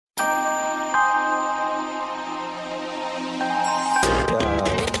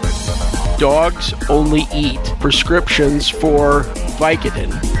dogs only eat prescriptions for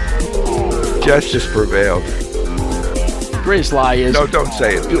Vicodin. Justice prevailed. Greatest lie is... No, don't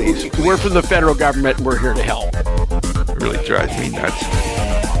say it, please. We're from the federal government and we're here to help. It really drives me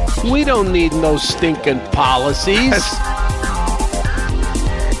nuts. We don't need no stinking policies.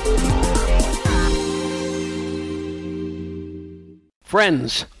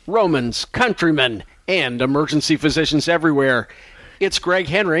 Friends, Romans, countrymen, and emergency physicians everywhere. It's Greg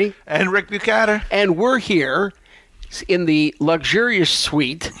Henry. And Rick Buchanan. And we're here in the luxurious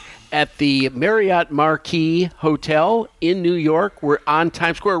suite at the Marriott Marquis Hotel in New York. We're on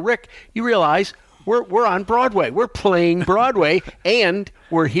Times Square. Rick, you realize we're on Broadway. We're playing Broadway, and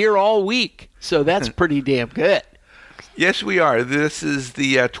we're here all week. So that's pretty damn good. Yes, we are. This is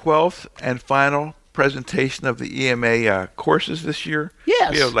the 12th and final presentation of the EMA courses this year.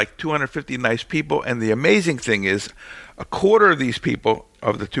 Yes. We have like 250 nice people, and the amazing thing is a quarter of these people,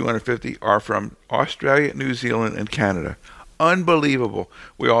 of the 250, are from Australia, New Zealand, and Canada. Unbelievable.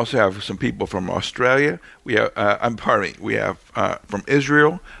 We also have some people from Australia. We have, we have from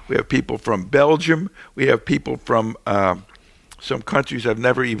Israel. We have people from Belgium. We have people from some countries I've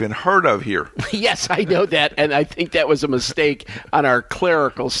never even heard of here. Yes, I know that, and I think that was a mistake on our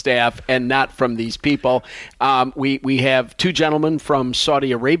clerical staff and not from these people. We have two gentlemen from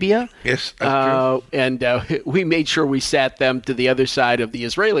Saudi Arabia. Yes, that's true. And we made sure we sat them to the other side of the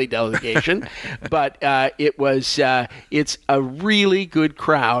Israeli delegation. But it's a really good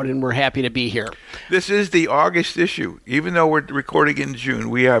crowd, and we're happy to be here. This is the August issue. Even though we're recording in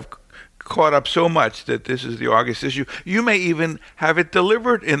June, we have caught up so much that this is the August issue. You may even have it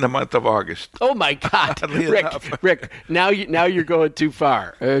delivered in the month of August. Oh my God, Rick! Now you're going too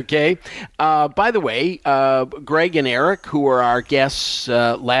far. Okay. By the way, Greg and Eric, who were our guests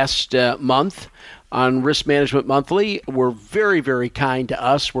last month on Risk Management Monthly, were very, very kind to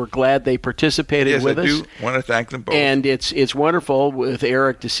us. We're glad they participated with us. Yes, I do want to thank them both. And it's wonderful with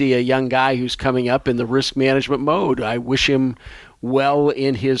Eric to see a young guy who's coming up in the risk management mode. I wish him well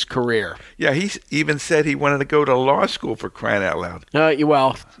in his career. Yeah, he even said he wanted to go to law school, for crying out loud.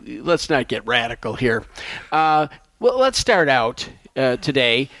 Well, let's not get radical here. Well, let's start out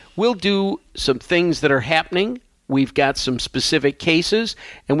today. We'll do some things that are happening. We've got some specific cases,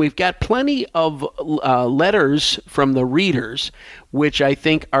 and we've got plenty of letters from the readers, which I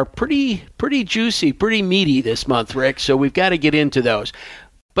think are pretty juicy, pretty meaty this month, Rick. So we've got to get into those.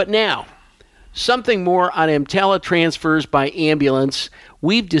 But now, something more on EMTALA transfers by ambulance.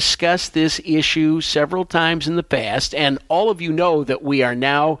 We've discussed this issue several times in the past, and all of you know that we are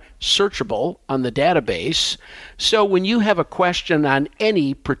now searchable on the database. So when you have a question on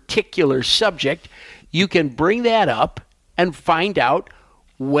any particular subject, you can bring that up and find out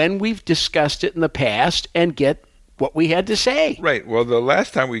when we've discussed it in the past and get what we had to say. Right. Well, the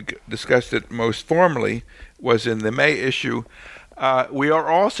last time we discussed it most formally was in the May issue. We are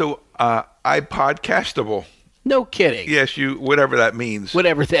also iPodcastable. No kidding. Yes, whatever that means.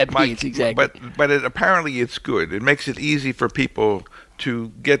 Whatever that means, exactly. But apparently it's good. It makes it easy for people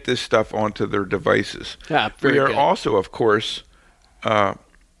to get this stuff onto their devices. Very we are good. also, of course, I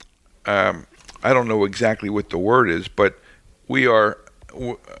don't know exactly what the word is, but we are.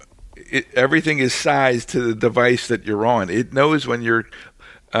 Everything is sized to the device that you're on. It knows when you're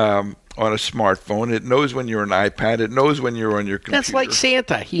on a smartphone. It knows when you're on an iPad. It knows when you're on your computer. That's like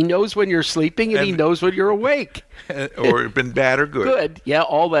Santa. He knows when you're sleeping and he knows when you're awake. Or been bad or good. Good. Yeah,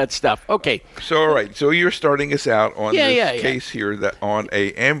 all that stuff. Okay. So, all right. So you're starting us out on this case here that on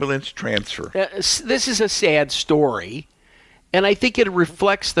a ambulance transfer. This is a sad story, and I think it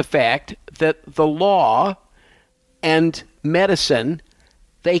reflects the fact that the law and medicine,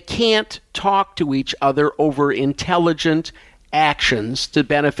 they can't talk to each other over intelligent actions to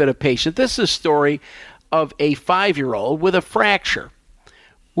benefit a patient. This is a story of a 5-year-old with a fracture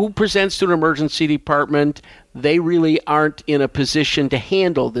who presents to an emergency department. They really aren't in a position to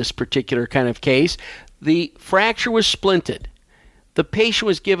handle this particular kind of case. The fracture was splinted. The patient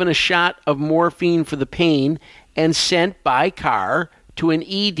was given a shot of morphine for the pain and sent by car to an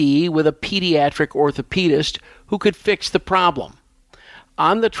ED with a pediatric orthopedist who could fix the problem.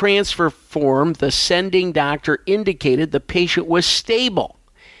 On the transfer form, the sending doctor indicated the patient was stable.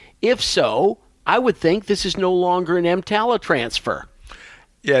 If so, I would think this is no longer an EMTALA transfer.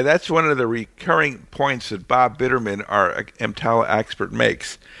 Yeah, that's one of the recurring points that Bob Bitterman, our EMTALA expert,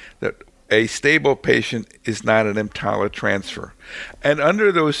 makes, that a stable patient is not an EMTALA transfer. And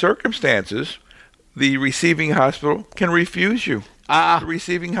under those circumstances, the receiving hospital can refuse you. The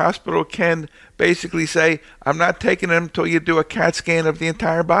receiving hospital can basically say, I'm not taking them until you do a CAT scan of the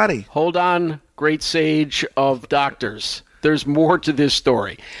entire body. Hold on, great sage of doctors. There's more to this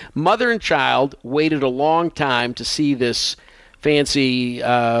story. Mother and child waited a long time to see this fancy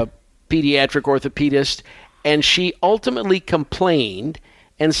pediatric orthopedist, and she ultimately complained,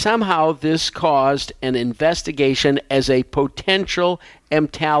 and somehow this caused an investigation as a potential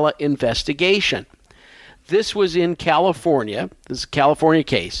EMTALA investigation. This was in California. This is a California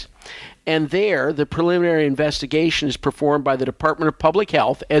case. And there, the preliminary investigation is performed by the Department of Public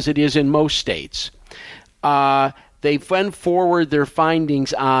Health, as it is in most states. They then forward their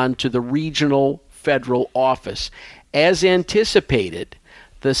findings on to the regional federal office. As anticipated,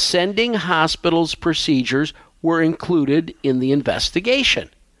 the sending hospital's procedures were included in the investigation.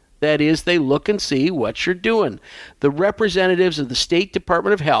 That is, they look and see what you're doing. The representatives of the State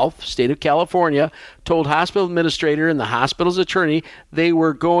Department of Health, State of California, told hospital administrator and the hospital's attorney they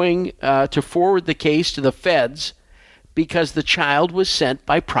were going to forward the case to the feds because the child was sent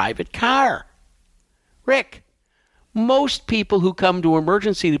by private car. Rick, most people who come to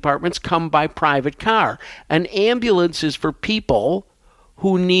emergency departments come by private car. An ambulance is for people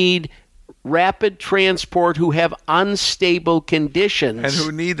who need rapid transport, who have unstable conditions. And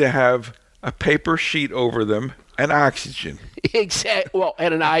who need to have a paper sheet over them and oxygen. Exactly. Well,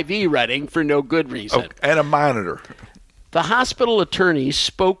 and an IV running for no good reason. Oh, and a monitor. The hospital attorneys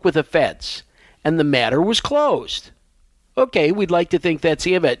spoke with the feds, and the matter was closed. Okay, we'd like to think that's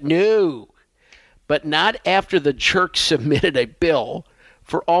the end of it. No. But not after the jerk submitted a bill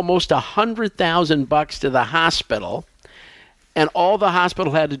for almost $100,000 to the hospital. And all the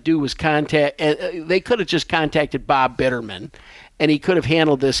hospital had to do was they could have just contacted Bob Bitterman, and he could have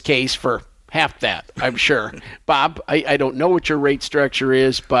handled this case for half that, I'm sure. Bob, I don't know what your rate structure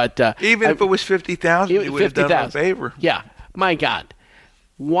is, but... Even if it was $50,000, you would have done him a favor. Yeah, my God.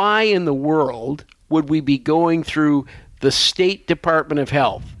 Why in the world would we be going through the State Department of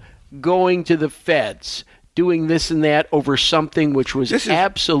Health, going to the feds, doing this and that over something which was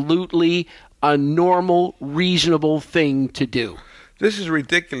absolutely a normal, reasonable thing to do? This is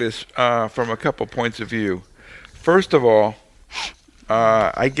ridiculous from a couple points of view. First of all,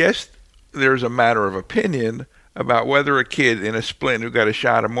 I guess there's a matter of opinion about whether a kid in a splint who got a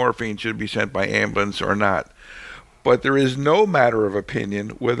shot of morphine should be sent by ambulance or not. But there is no matter of opinion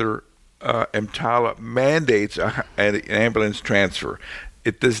whether EMTALA mandates an ambulance transfer.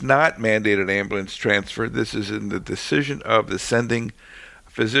 It does not mandate an ambulance transfer. This is in the decision of the sending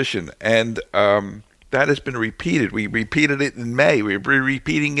physician, and that has been repeated. We repeated it in May. We're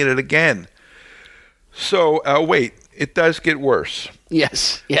repeating it again. So, wait, it does get worse.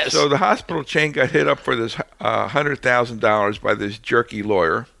 Yes. So the hospital chain got hit up for this $100,000 by this jerky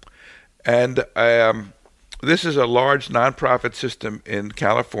lawyer, and this is a large nonprofit system in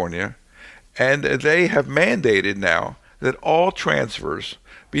California, and they have mandated now that all transfers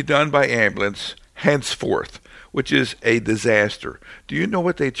be done by ambulance henceforth, which is a disaster. Do you know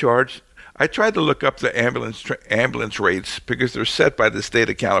what they charge? I tried to look up the ambulance rates because they're set by the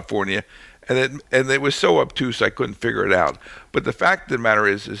state of California, and it was so obtuse I couldn't figure it out. But the fact of the matter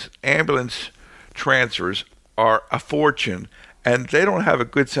is ambulance transfers are a fortune, and they don't have a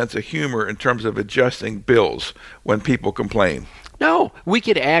good sense of humor in terms of adjusting bills when people complain. No, we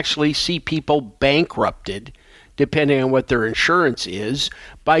could actually see people bankrupted, depending on what their insurance is,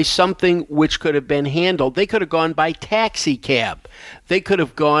 by something which could have been handled. They could have gone by taxi cab. They could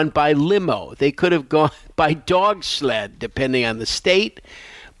have gone by limo. They could have gone by dog sled, depending on the state.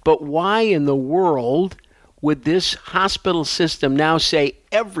 But why in the world would this hospital system now say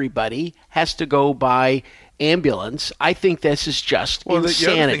everybody has to go by ambulance? I think this is just insanity.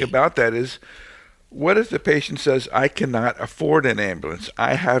 The other thing about that is, what if the patient says, I cannot afford an ambulance?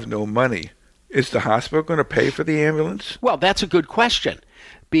 I have no money. Is the hospital going to pay for the ambulance? Well, that's a good question,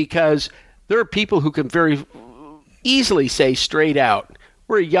 because there are people who can very easily say straight out,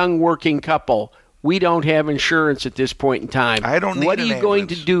 we're a young working couple. We don't have insurance at this point in time. I don't need What are you going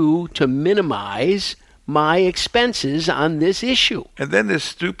to do to minimize my expenses on this issue? And then this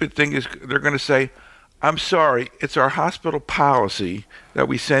stupid thing is they're going to say, I'm sorry, it's our hospital policy that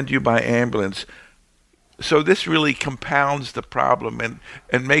we send you by ambulance. So this really compounds the problem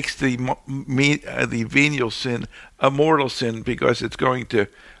and makes the venial sin a mortal sin, because it's going to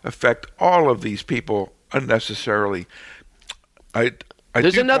affect all of these people unnecessarily.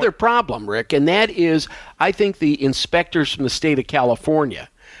 There's another problem, Rick, and that is I think the inspectors from the state of California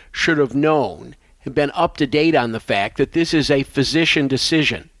should have known, have been up to date on the fact that this is a physician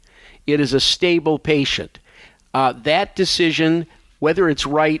decision. It is a stable patient. That decision, whether it's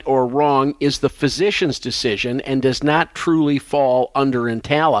right or wrong, is the physician's decision and does not truly fall under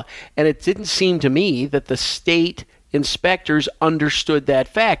EMTALA. And it didn't seem to me that the state inspectors understood that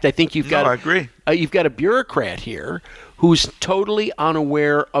fact. I think I agree. You've got a bureaucrat here who's totally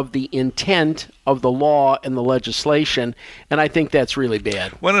unaware of the intent of the law and the legislation, and I think that's really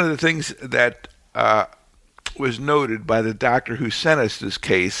bad. One of the things that was noted by the doctor who sent us this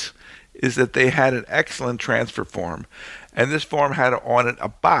case is that they had an excellent transfer form, and this form had on it a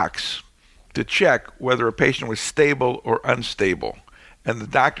box to check whether a patient was stable or unstable, and the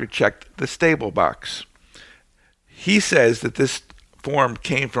doctor checked the stable box. He says that this form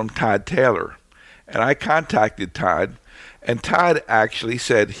came from Todd Taylor, and I contacted Todd, and Todd actually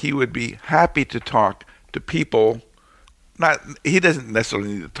said he would be happy to talk to people. He doesn't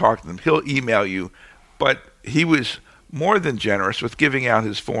necessarily need to talk to them. He'll email you, but he was more than generous with giving out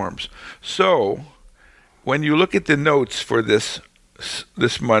his forms. So when you look at the notes for this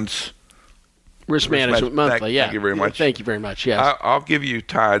month's Risk Management Monthly, Thank you very much. Thank you very much, yes. I'll give you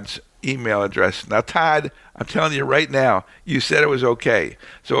Todd's email address. Now, Todd, I'm telling you right now, you said it was okay.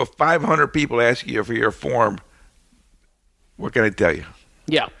 So if 500 people ask you for your form, what can I tell you?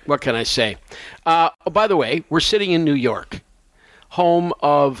 Yeah, what can I say? By the way, we're sitting in New York, home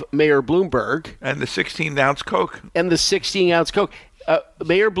of Mayor Bloomberg. And the 16-ounce Coke.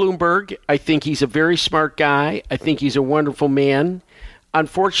 Mayor Bloomberg, I think he's a very smart guy. I think he's a wonderful man.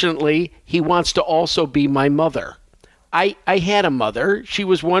 Unfortunately, he wants to also be my mother. I had a mother. She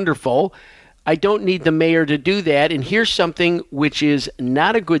was wonderful. I don't need the mayor to do that. And here's something which is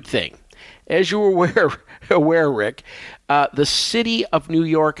not a good thing. As you're aware, Rick, the city of New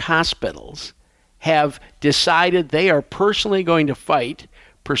York hospitals have decided they are personally going to fight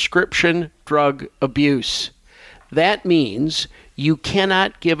prescription drug abuse. That means you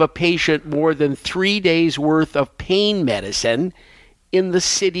cannot give a patient more than 3 days' worth of pain medicine in the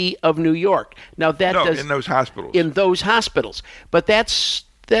city of New York. Now in those hospitals. In those hospitals. But that's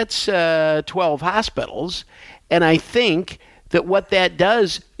 12 hospitals, and I think that what that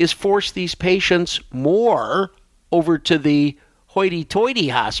does is force these patients more over to the hoity-toity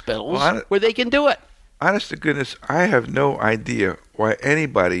hospitals where they can do it. Honest to goodness, I have no idea why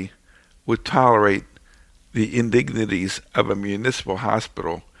anybody would tolerate the indignities of a municipal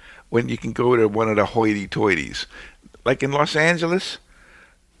hospital when you can go to one of the hoity-toities. Like in Los Angeles,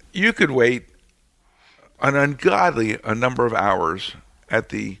 you could wait an ungodly number of hours at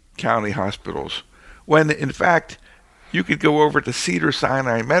the county hospitals when, in fact, you could go over to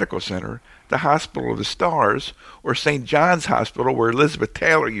Cedars-Sinai Medical Center, the Hospital of the Stars, or St. John's Hospital, where Elizabeth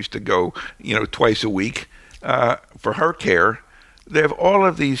Taylor used to go, twice a week for her care. They have all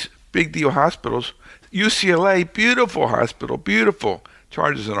of these big deal hospitals. UCLA, beautiful hospital, beautiful.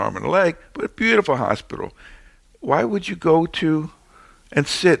 Charges an arm and a leg, but a beautiful hospital. Why would you go to and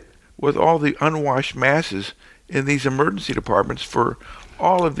sit with all the unwashed masses in these emergency departments for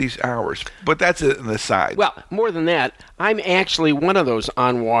all of these hours? But that's an aside. Well, more than that, I'm actually one of those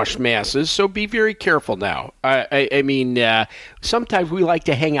unwashed masses, so be very careful now. I mean, sometimes we like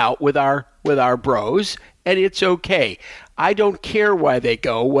to hang out with our bros, and it's okay. I don't care why they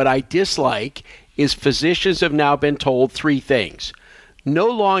go. What I dislike is physicians have now been told 3 things. No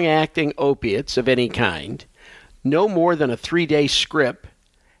long-acting opiates of any kind, no more than a 3-day script,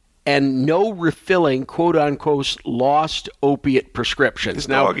 and no refilling, quote-unquote, lost opiate prescriptions. It's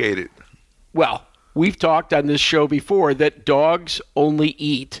dog-ate. Well, we've talked on this show before that dogs only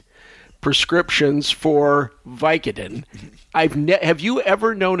eat prescriptions for Vicodin. Have you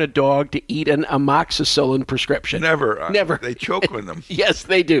ever known a dog to eat an amoxicillin prescription? Never. Never. They choke on them. Yes,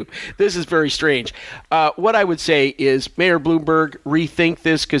 they do. This is very strange. What I would say is, Mayor Bloomberg, rethink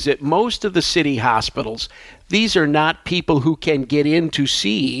this, because at most of the city hospitals, these are not people who can get in to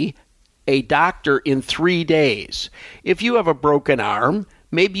see a doctor in 3 days. If you have a broken arm,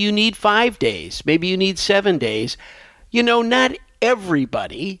 maybe you need 5 days. Maybe you need 7 days. Not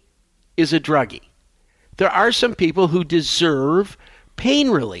everybody is a druggie. There are some people who deserve pain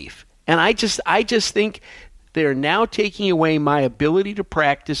relief. And I just think they're now taking away my ability to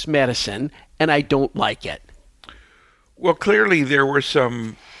practice medicine, and I don't like it. Well, clearly there were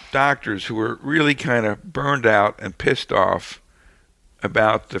some doctors who were really kind of burned out and pissed off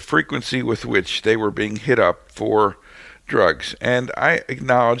about the frequency with which they were being hit up for drugs. And I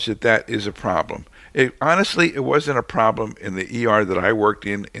acknowledge that is a problem. Honestly, it wasn't a problem in the ER that I worked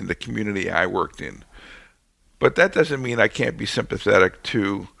in the community I worked in. But that doesn't mean I can't be sympathetic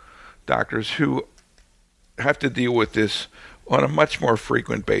to doctors who have to deal with this on a much more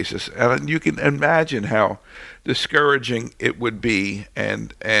frequent basis. And you can imagine how discouraging it would be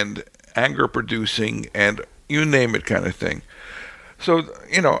and anger-producing and you name it kind of thing. So,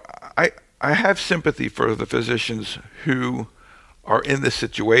 I have sympathy for the physicians who are in this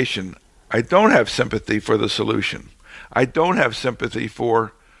situation. I don't have sympathy for the solution. I don't have sympathy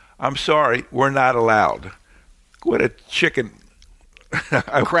for, I'm sorry, we're not allowed. What a chicken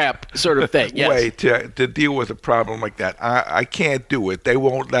crap sort of thing. Yes. way to deal with a problem like that. I can't do it. They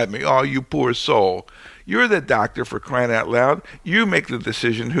won't let me. Oh, you poor soul. You're the doctor, for crying out loud. You make the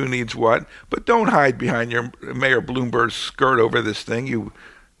decision who needs what, but don't hide behind your Mayor Bloomberg's skirt over this thing. You.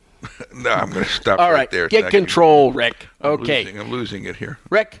 No, I'm going to stop All right there. Get control, Rick. Okay. I'm losing it here.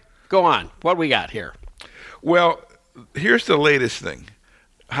 Rick, go on. What do we got here? Well, here's the latest thing.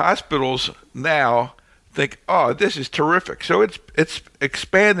 Hospitals now think, oh, this is terrific. So it's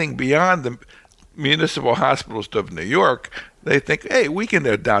expanding beyond the municipal hospitals of New York. They think, hey, we can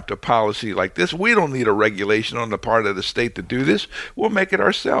adopt a policy like this. We don't need a regulation on the part of the state to do this. We'll make it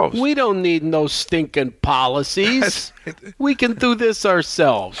ourselves. We don't need no stinking policies. We can do this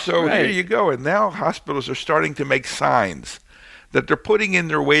ourselves. So right. Here you go. And now hospitals are starting to make signs that they're putting in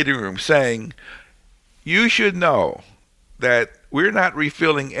their waiting room saying, you should know that we're not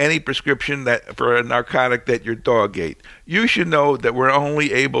refilling any prescription for a narcotic that your dog ate. You should know that we're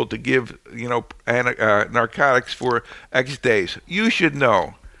only able to give, narcotics for X days. You should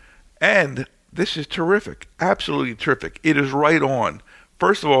know. And this is terrific, absolutely terrific. It is right on.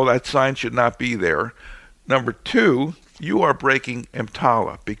 First of all, that sign should not be there. Number two, you are breaking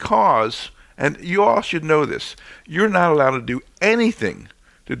EMTALA because, and you all should know this, you're not allowed to do anything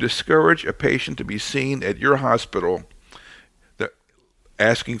to discourage a patient to be seen at your hospital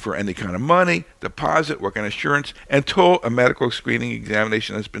asking for any kind of money, deposit, work on insurance, until a medical screening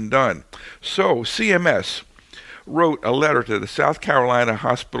examination has been done. So CMS wrote a letter to the South Carolina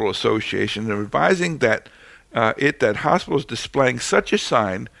Hospital Association advising that that hospitals displaying such a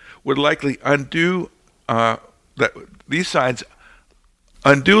sign would likely these signs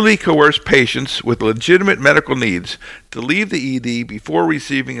unduly coerce patients with legitimate medical needs to leave the ED before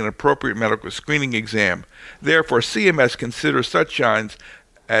receiving an appropriate medical screening exam. Therefore, CMS considers such signs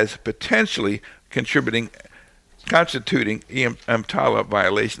as potentially constituting EMTALA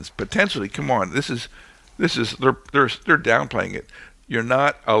violations. Potentially, come on, they're downplaying it. You're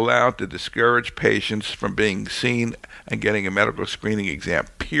not allowed to discourage patients from being seen and getting a medical screening exam.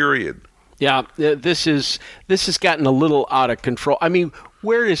 Period. Yeah, this has gotten a little out of control. I mean,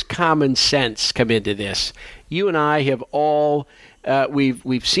 where does common sense come into this? You and I have all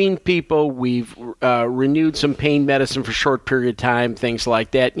we've seen people. We've renewed some pain medicine for a short period of time, things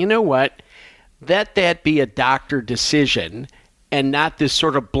like that. You know what? That be a doctor decision and not this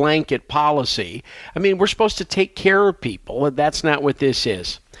sort of blanket policy. I mean, we're supposed to take care of people, and that's not what this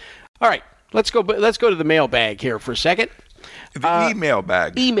is. All right, let's go to the mailbag here for a second. The email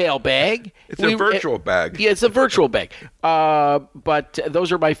bag. Email bag. It's a virtual bag. Yeah, it's a virtual bag. But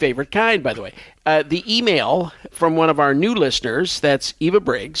those are my favorite kind, by the way. The email from one of our new listeners, that's Eva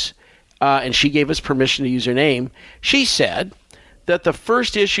Briggs, and she gave us permission to use her name. She said that the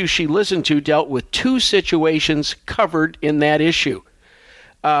first issue she listened to dealt with two situations covered in that issue.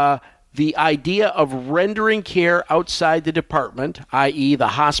 The idea of rendering care outside the department, i.e. the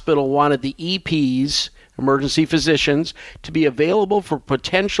hospital wanted the EPs, emergency physicians, to be available for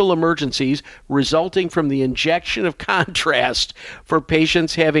potential emergencies resulting from the injection of contrast for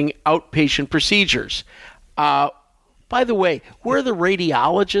patients having outpatient procedures. By the way, where are the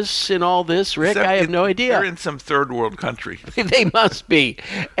radiologists in all this, Rick? I have no idea. They're in some third world country. They must be.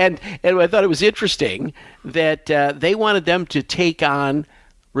 And I thought it was interesting that they wanted them to take on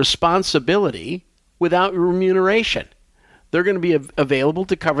responsibility without remuneration. They're going to be available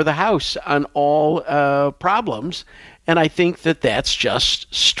to cover the house on all problems, and I think that's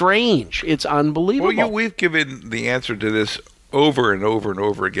just strange. It's unbelievable. Well, we've given the answer to this over and over and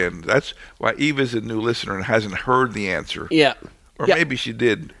over again. That's why Eva's a new listener and hasn't heard the answer. Yeah. Or maybe she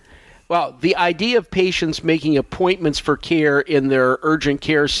did. Well, the idea of patients making appointments for care in their urgent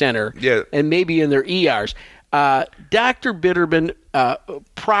care center and maybe in their ERs, Dr. Bitterman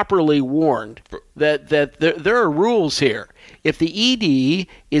properly warned that there are rules here. If the ED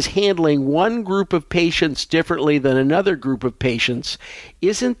is handling one group of patients differently than another group of patients,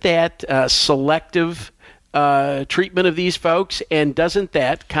 isn't that selective treatment of these folks? And doesn't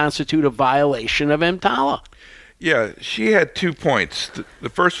that constitute a violation of EMTALA? Yeah, she had 2 points. The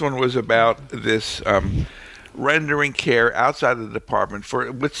first one was about this rendering care outside of the department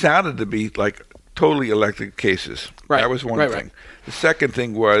for what sounded to be like totally elective cases. Right. That was one thing. Right. The second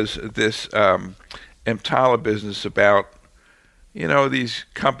thing was this EMTALA business about, these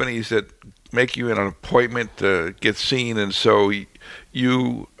companies that make you an appointment to get seen, and so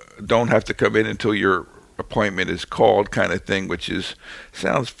you don't have to come in until your appointment is called, kind of thing, which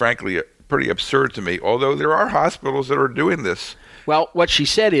sounds frankly pretty absurd to me, although there are hospitals that are doing this. Well, what she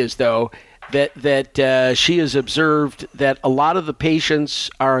said is, though, that she has observed that a lot of the patients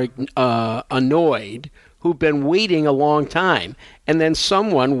are annoyed who've been waiting a long time, and then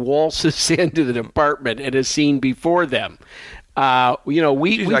someone waltzes into the department and is seen before them.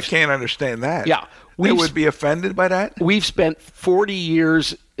 Jeez, I can't understand that. Yeah. They would be offended by that? We've spent 40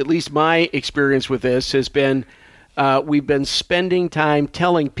 years, at least my experience with this has been, we've been spending time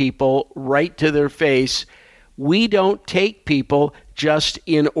telling people right to their face, we don't take people just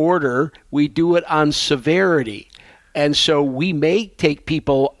in order. We do it on severity. And so we may take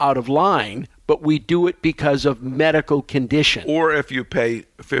people out of line, but we do it because of medical condition. Or if you pay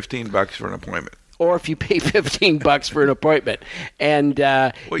 $15 for an appointment. Or if you pay $15 for an appointment. And, she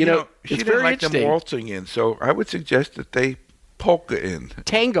it's didn't very like them interesting. waltzing in, so I would suggest that they polka in.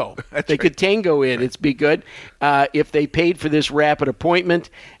 Tango. That's They right. could tango in. It'd be good. If they paid for this rapid appointment,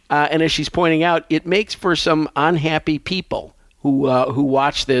 and as she's pointing out, it makes for some unhappy people who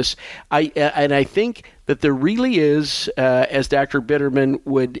watch this. I think that there really is, as Dr. Bitterman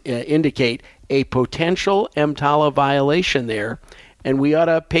would indicate, a potential EMTALA violation there, and we ought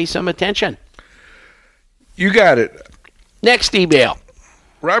to pay some attention. You got it. Next email.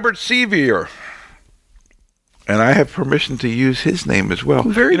 Robert Sevier. And I have permission to use his name as well.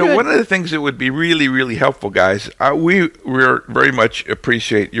 Very good. One of the things that would be really, really helpful, guys, we very much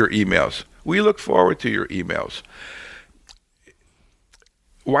appreciate your emails. We look forward to your emails.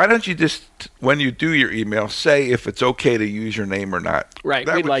 Why don't you just, when you do your email, say if it's okay to use your name or not?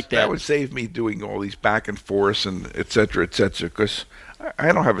 Right, we'd like that. That would save me doing all these back and forths and et cetera, because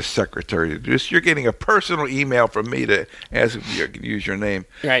I don't have a secretary to do this. You're getting a personal email from me to ask if you can use your name.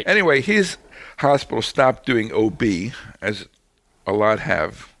 Right. Anyway, his hospital stopped doing OB, as a lot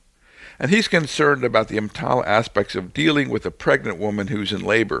have, and he's concerned about the EMTALA aspects of dealing with a pregnant woman who's in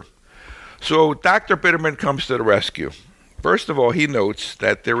labor. So Dr. Bitterman comes to the rescue. First of all, he notes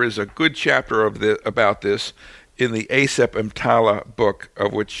that there is a good chapter about this in the ASEP EMTALA book,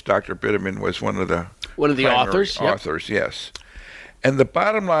 of which Dr. Bitterman was one of the authors. Yep. Authors, yes. And the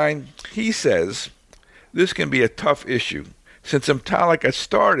bottom line, he says, this can be a tough issue, since EMTALA got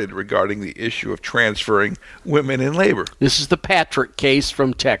started regarding the issue of transferring women in labor. This is the Patrick case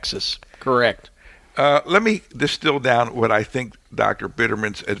from Texas. Correct. Let me distill down what I think Dr.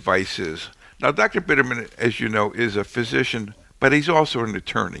 Bitterman's advice is. Now, Dr. Bitterman, as you know, is a physician, but he's also an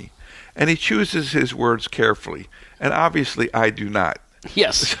attorney, and he chooses his words carefully, and obviously I do not.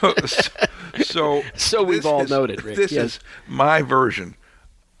 Yes. So we've all noted, Rick. This is my version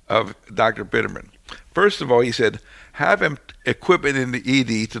of Dr. Bitterman. First of all, he said, have equipment in the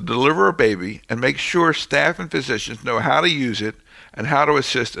ED to deliver a baby and make sure staff and physicians know how to use it and how to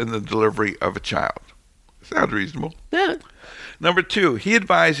assist in the delivery of a child. Sounds reasonable. Yeah. Number 2, he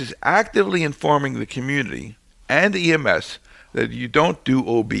advises actively informing the community and EMS that you don't do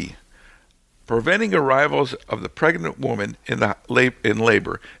OB. Preventing arrivals of the pregnant woman in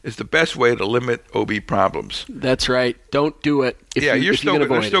labor is the best way to limit OB problems. That's right. Don't do it. They're still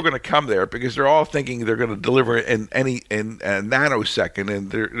going to come there because they're all thinking they're going to deliver in a nanosecond, and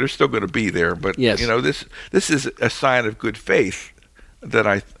they're still going to be there. But yes. This is a sign of good faith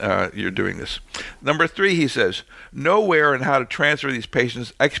that you're doing this. Number 3, he says, know where and how to transfer these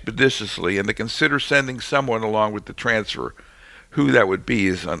patients expeditiously, and to consider sending someone along with the transfer. Who that would be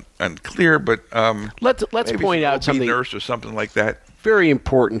is unclear, but let's point out OB something nurse or something like that. Very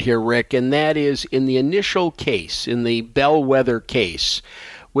important here, Rick, and that is in the initial case, in the Bellwether case,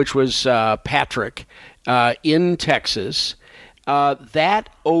 which was Patrick in Texas. That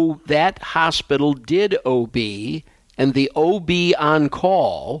hospital did OB, and the OB on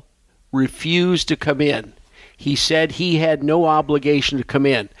call refused to come in. He said he had no obligation to come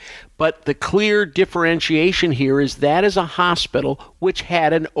in. But the clear differentiation here is that is a hospital which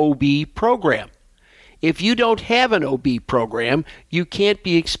had an OB program. If you don't have an OB program, you can't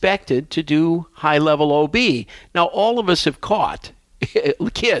be expected to do high-level OB. Now, all of us have caught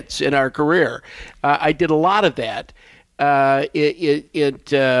kids in our career. I did a lot of that. At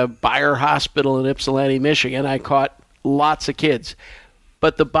Bayer Hospital in Ypsilanti, Michigan, I caught lots of kids.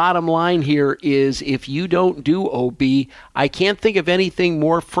 But the bottom line here is if you don't do OB, I can't think of anything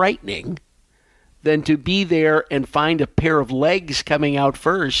more frightening than to be there and find a pair of legs coming out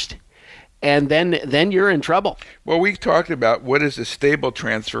first, and then you're in trouble. Well, we talked about what is a stable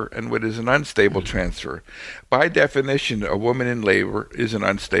transfer and what is an unstable transfer. By definition, a woman in labor is an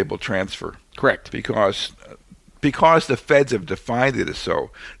unstable transfer. Correct. Because the feds have defined it as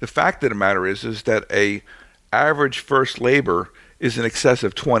so. The fact of the matter is that a average first labor is in excess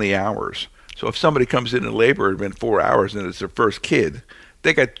of 20 hours. So if somebody comes in labor, it's been 4 hours, and it's their first kid,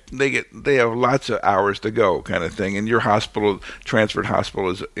 they have lots of hours to go, kind of thing, and your transferred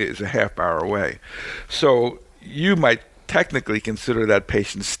hospital is a half hour away. So you might technically consider that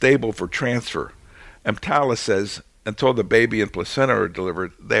patient stable for transfer. EMTALA says until the baby and placenta are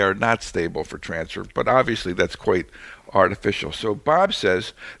delivered, they are not stable for transfer, but obviously that's quite artificial. So Bob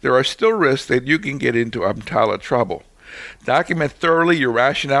says there are still risks that you can get into EMTALA trouble. Document thoroughly your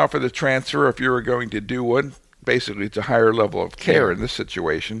rationale for the transfer if you are going to do one. Basically, it's a higher level of care in this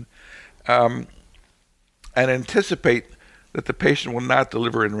situation. And anticipate that the patient will not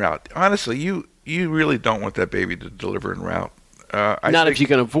deliver en route. Honestly, you really don't want that baby to deliver en route. Not if you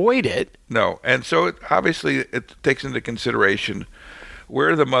can avoid it. No. And so obviously it takes into consideration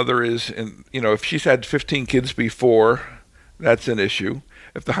where the mother is. And, if she's had 15 kids before, that's an issue.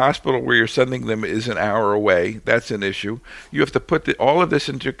 If the hospital where you're sending them is an hour away, that's an issue. You have to put all of this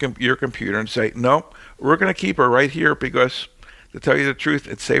into your computer and say, no, we're going to keep her right here because, to tell you the truth,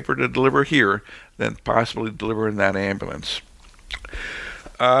 it's safer to deliver here than possibly deliver in that ambulance.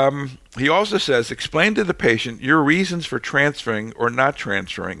 He also says, explain to the patient your reasons for transferring or not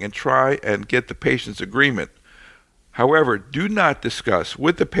transferring and try and get the patient's agreement. However, do not discuss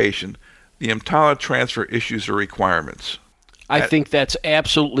with the patient the EMTALA transfer issues or requirements. I think that's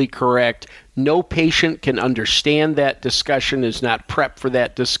absolutely correct. No patient can understand that discussion, is not prepped for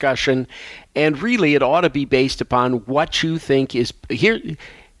that discussion. And really, it ought to be based upon what you think is here.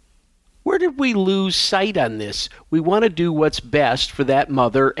 Where did we lose sight on this? We want to do what's best for that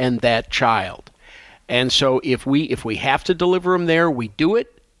mother and that child. And so if we have to deliver them there, we do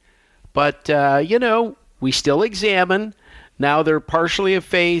it. But, we still examine. Now they're partially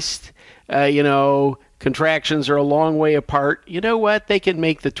effaced. Contractions are a long way apart. You know what? They can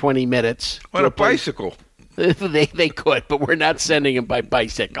make the 20 minutes. On a bicycle. They could, but we're not sending them by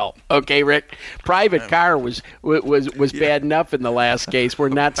bicycle. Okay, Rick? Private car was bad enough in the last case. We're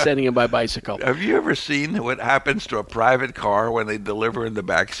not sending them by bicycle. Have you ever seen what happens to a private car when they deliver in the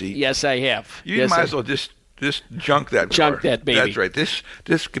back seat? Yes, I have. You might as well just junk that car. Junk that baby. That's right.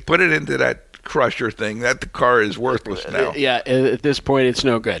 Just put it into that crusher thing. The car is worthless now. Yeah, at this point, it's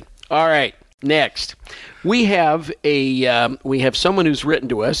no good. All right. Next, we have someone who's written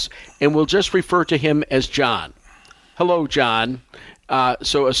to us, and we'll just refer to him as John. Hello, John.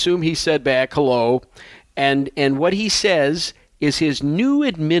 So assume he said back hello, and what he says is his new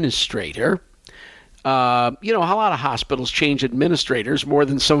administrator. How a lot of hospitals change administrators more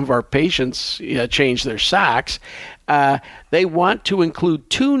than some of our patients change their socks. They want to include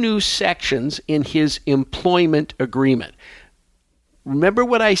 2 new sections in his employment agreement. Remember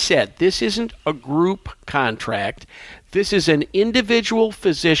what I said. This isn't a group contract. This is an individual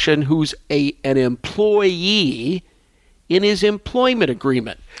physician who's an employee in his employment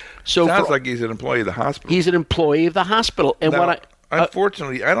agreement. So sounds like he's an employee of the hospital. He's an employee of the hospital. And now,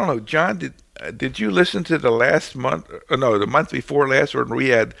 unfortunately, I don't know, John, did you listen to the last month? The month before last, when we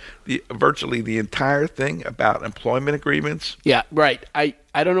had virtually the entire thing about employment agreements? Yeah, right. I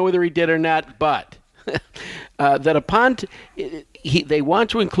don't know whether he did or not, but that upon they want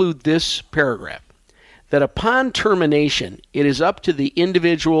to include this paragraph, that upon termination, it is up to the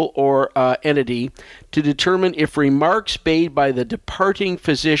individual or entity to determine if remarks made by the departing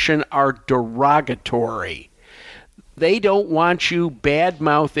physician are derogatory. They don't want you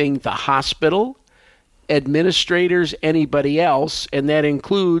bad-mouthing the hospital, administrators, anybody else, and that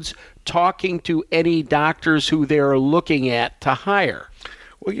includes talking to any doctors who they're looking at to hire.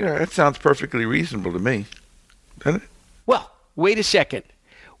 Well, that sounds perfectly reasonable to me, doesn't it? Well, wait a second.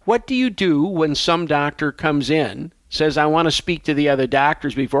 What do you do when some doctor comes in, says, I want to speak to the other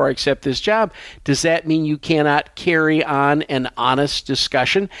doctors before I accept this job? Does that mean you cannot carry on an honest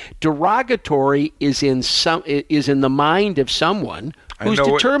discussion? Derogatory is in the mind of someone who's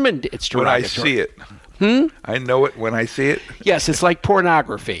determined it's derogatory. When I see it. I know it when I see it. Yes, it's like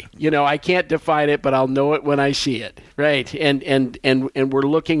pornography. I can't define it, but I'll know it when I see it. Right? And we're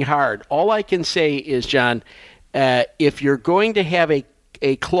looking hard. All I can say is, John, if you're going to have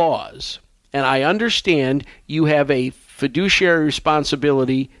a clause, and I understand you have a fiduciary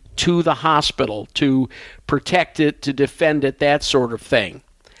responsibility to the hospital to protect it, to defend it, that sort of thing.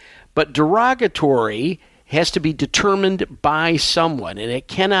 But derogatory has to be determined by someone, and it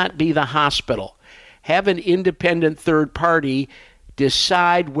cannot be the hospital. Have an independent third party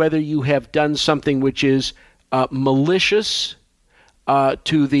decide whether you have done something which is malicious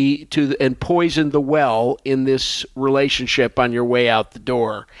and poison the well in this relationship on your way out the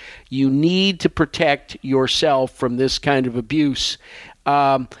door. You need to protect yourself from this kind of abuse.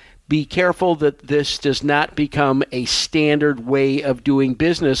 Be careful that this does not become a standard way of doing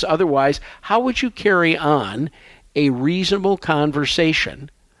business. Otherwise, how would you carry on a reasonable conversation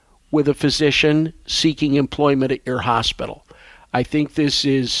with a physician seeking employment at your hospital. I think this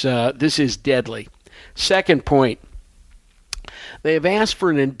is deadly. Second point, they have asked for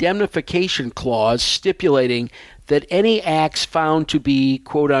an indemnification clause stipulating that any acts found to be,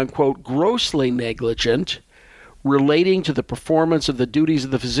 quote-unquote, grossly negligent relating to the performance of the duties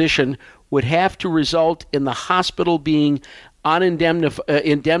of the physician would have to result in the hospital being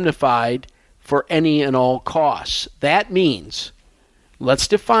indemnified for any and all costs. That means, let's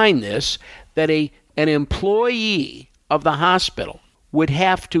define this, that an employee of the hospital would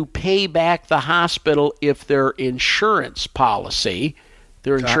have to pay back the hospital if their insurance policy,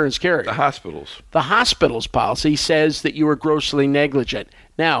 their insurance carrier, the hospital's policy says that you were grossly negligent.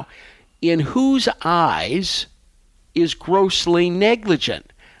 Now, in whose eyes is grossly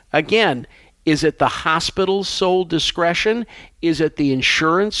negligent? Again, is it the hospital's sole discretion? Is it the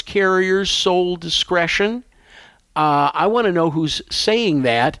insurance carrier's sole discretion? I want to know who's saying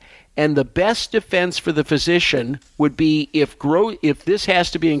that. And the best defense for the physician would be if this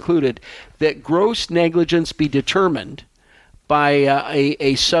has to be included, that gross negligence be determined by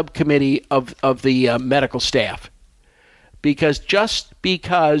a subcommittee of the medical staff. Because just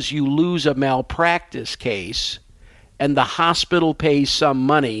because you lose a malpractice case and the hospital pays some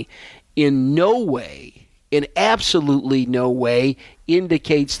money, in absolutely no way,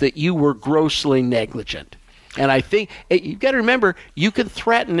 indicates that you were grossly negligent. And I think you've got to remember, you can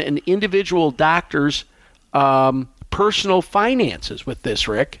threaten an individual doctor's personal finances with this,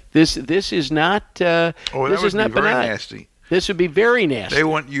 Rick. This is not. This is not benign. Nasty. This would be very nasty. They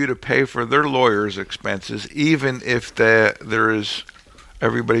want you to pay for their lawyers' expenses, even if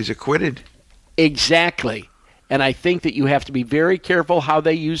everybody's acquitted. Exactly. And I think that you have to be very careful how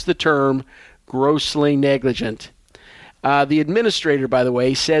they use the term grossly negligent. The administrator, by the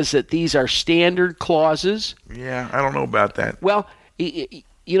way, says that these are standard clauses. Yeah, I don't know about that. Well,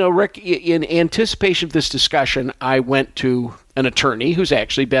 Rick, in anticipation of this discussion, I went to an attorney who's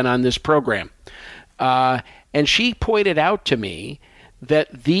actually been on this program. And she pointed out to me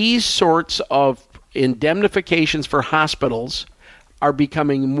that these sorts of indemnifications for hospitals are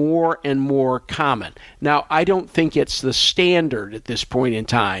becoming more and more common. Now, I don't think it's the standard at this point in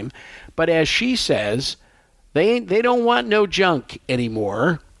time, but as she says, they don't want no junk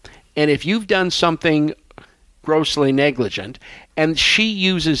anymore. And if you've done something grossly negligent, and she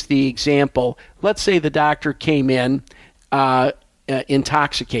uses the example, let's say the doctor came in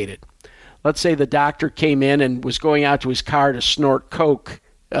intoxicated. Let's say the doctor came in and was going out to his car to snort coke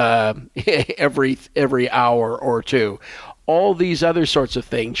every hour or two. All these other sorts of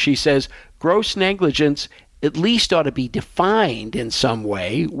things. She says gross negligence at least ought to be defined in some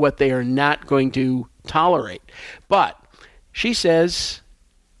way, what they are not going to tolerate. But she says,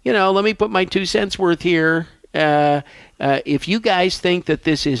 let me put my 2 cents worth here. If you guys think that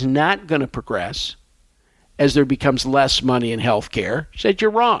this is not going to progress as there becomes less money in health care, she said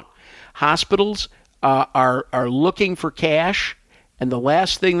you're wrong. Hospitals are looking for cash, and the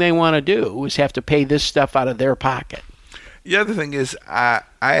last thing they want to do is have to pay this stuff out of their pocket. The other thing is, I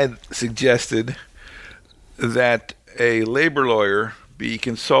had suggested that a labor lawyer be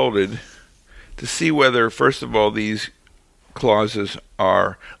consulted to see whether, first of all, these clauses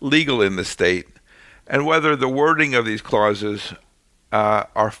are legal in the state, and whether the wording of these clauses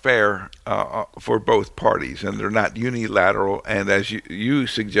are fair for both parties, and they're not unilateral. And as you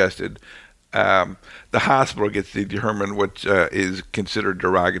suggested, the hospital gets to determine what is considered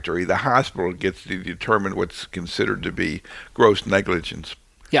derogatory. The hospital gets to determine what's considered to be gross negligence.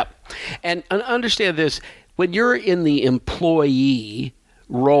 Yep. And understand this, when you're in the employee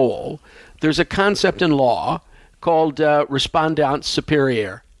role, there's a concept in law called respondent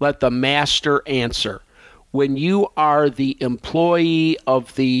superior. Let the master answer. When you are the employee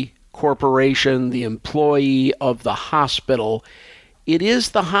of the corporation, the employee of the hospital, it is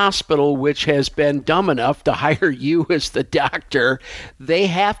the hospital which has been dumb enough to hire you as the doctor. They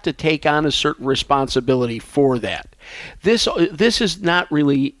have to take on a certain responsibility for that. This is not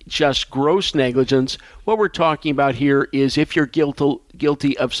really just gross negligence. What we're talking about here is if you're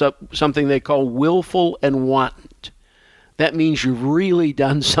guilty of something they call willful and wanton. That means you've really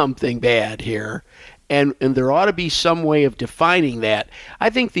done something bad here. And there ought to be some way of defining that. I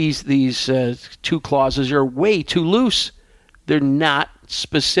think these two clauses are way too loose. They're not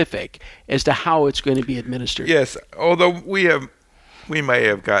specific as to how it's going to be administered. Yes, although we may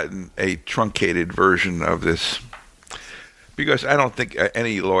have gotten a truncated version of this, because I don't think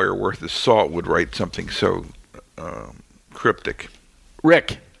any lawyer worth his salt would write something so cryptic.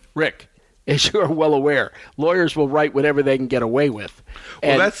 Rick, as you are well aware, lawyers will write whatever they can get away with.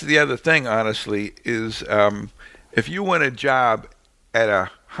 Well, that's the other thing, honestly, is if you want a job at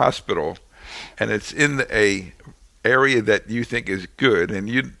a hospital and it's in a area that you think is good and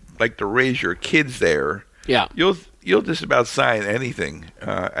you'd like to raise your kids there, Yeah. you'll just about sign anything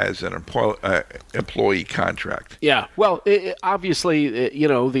as an employee contract. Yeah. Well, obviously,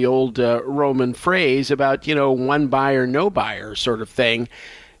 the old Roman phrase about, one buyer, no buyer sort of thing.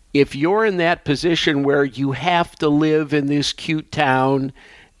 If you're in that position where you have to live in this cute town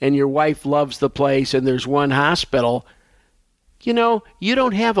and your wife loves the place and there's one hospital, you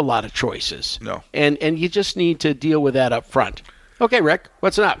don't have a lot of choices. No. And you just need to deal with that up front. Okay, Rick,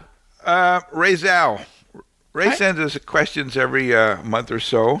 what's up? Ray Zhao. Ray sends us questions every month or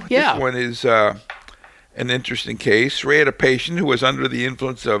so. Yeah. This one is an interesting case. Ray had a patient who was under the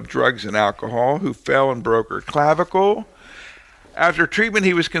influence of drugs and alcohol who fell and broke her clavicle. After treatment,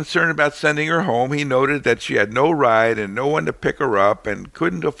 he was concerned about sending her home. He noted that she had no ride and no one to pick her up and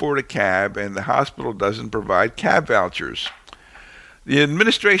couldn't afford a cab, and the hospital doesn't provide cab vouchers. The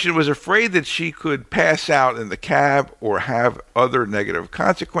administration was afraid that she could pass out in the cab or have other negative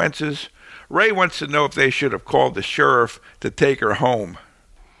consequences. Ray wants to know if they should have called the sheriff to take her home.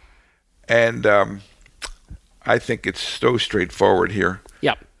 And I think it's so straightforward here.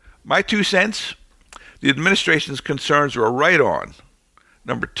 Yep. My 2 cents, the administration's concerns were right on.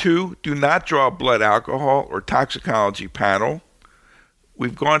 Number 2, do not draw a blood alcohol or toxicology panel.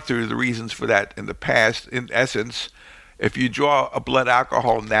 We've gone through the reasons for that in the past. In essence, if you draw a blood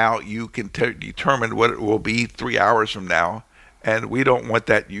alcohol now, you can determine what it will be 3 hours from now. And we don't want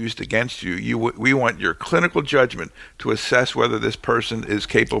that used against you. We want your clinical judgment to assess whether this person is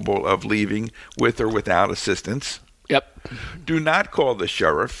capable of leaving with or without assistance. Yep. Do not call the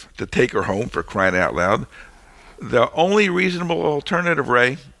sheriff to take her home, for crying out loud. The only reasonable alternative,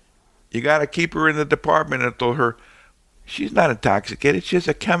 Ray, you got to keep her in the department until she's not intoxicated. She has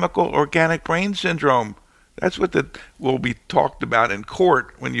a chemical organic brain syndrome. That's what will be talked about in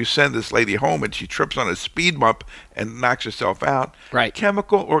court when you send this lady home and she trips on a speed bump and knocks herself out. Right.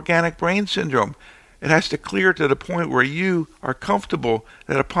 Chemical organic brain syndrome. It has to clear to the point where you are comfortable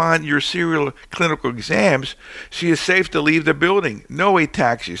that upon your serial clinical exams, she is safe to leave the building. No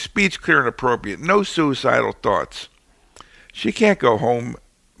ataxia, speech clear and appropriate, no suicidal thoughts. She can't go home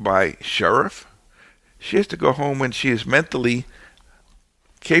by sheriff. She has to go home when she is mentally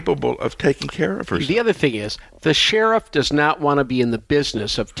capable of taking care of herself. The other thing is, the sheriff does not want to be in the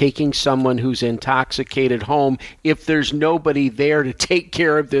business of taking someone who's intoxicated home if there's nobody there to take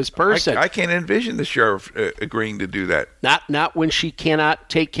care of this person. I can't envision the sheriff agreeing to do that. Not when she cannot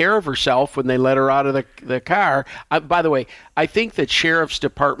take care of herself when they let her out of the car. By the way, I think that sheriff's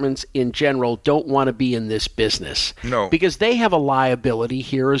departments in general don't want to be in this business. No. Because they have a liability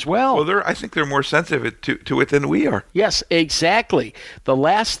here as well. Well, I think they're more sensitive to it than we are. Yes, exactly. The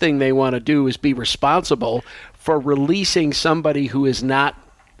last thing they want to do is be responsible for releasing somebody who is not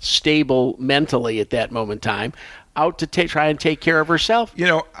stable mentally at that moment in time out to try and take care of herself.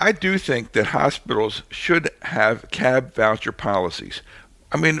 I do think that hospitals should have cab voucher policies.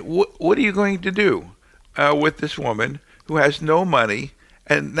 I mean, what are you going to do with this woman who has no money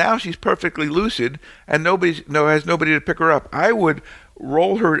and now she's perfectly lucid and has nobody to pick her up? I would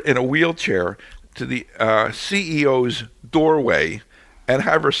roll her in a wheelchair to the CEO's doorway and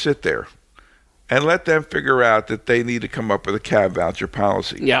have her sit there and let them figure out that they need to come up with a cab voucher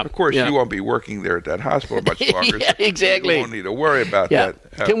policy. Yeah. Of course, you won't be working there at that hospital much longer. Yeah, exactly. So you won't need to worry about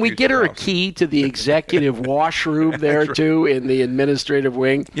that. Can we get her policy. a key to the executive washroom there, too, in the administrative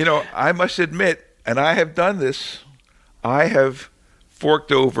wing? I must admit, and I have done this, I have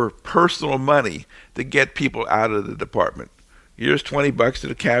forked over personal money to get people out of the department. Here's $20 to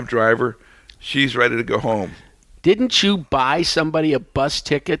the cab driver. She's ready to go home. Didn't you buy somebody a bus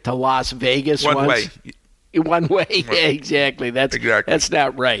ticket to Las Vegas once? One way. One way, yeah, exactly. That's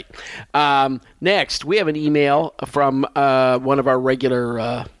not right. Next, we have an email from one of our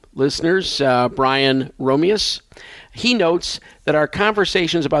regular listeners, Brian Romeus. He notes that our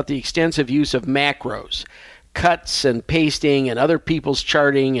conversations about the extensive use of macros, cuts and pasting and other people's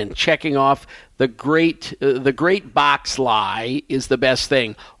charting and checking off the great box lie is the best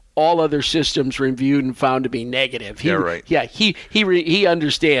thing. All other systems reviewed and found to be negative. Right. Yeah, he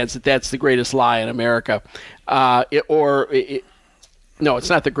understands that that's the greatest lie in America. No, it's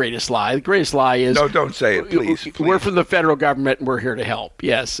not the greatest lie. The greatest lie is... No, don't say it, please. We're from the federal government and we're here to help.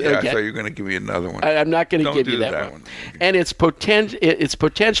 Yes. Yeah, okay. so you're going to give me another one. I'm not going to give you that one. And its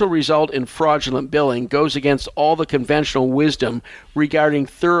potential result in fraudulent billing goes against all the conventional wisdom regarding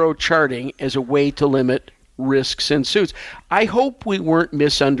thorough charting as a way to limit risks and suits. I hope we weren't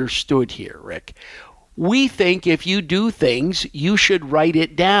misunderstood here, Rick. We think if you do things, you should write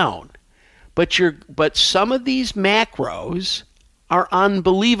it down. but some of these macros are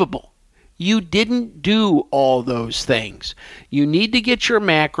unbelievable. You didn't do all those things. You need to get your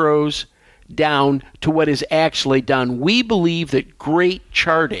macros down to what is actually done. We believe that great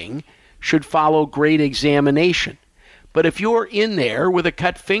charting should follow great examination. But if you're in there with a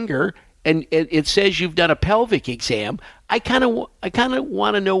cut finger and it says you've done a pelvic exam, I kind of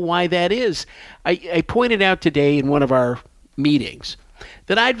want to know why that is. I pointed out today in one of our meetings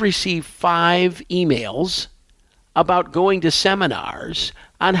that I'd received 5 emails about going to seminars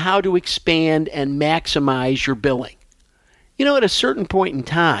on how to expand and maximize your billing. You know, at a certain point in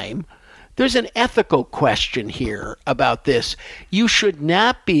time, there's an ethical question here about this. You should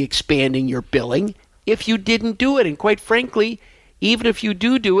not be expanding your billing if you didn't do it. And quite frankly, even if you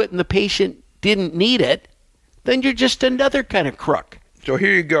do it and the patient didn't need it, then you're just another kind of crook. So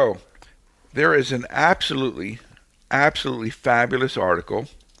here you go. There is an absolutely fabulous article.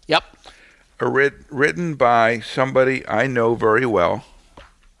 Yep. Written by somebody I know very well,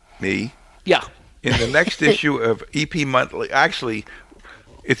 me. Yeah. In the next issue of EP Monthly. Actually,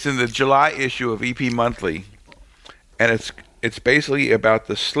 it's in the July issue of EP Monthly, and it's basically about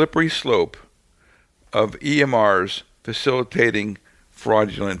the slippery slope of EMRs facilitating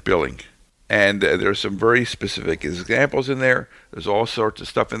fraudulent billing. And there's some very specific examples in there. There's all sorts of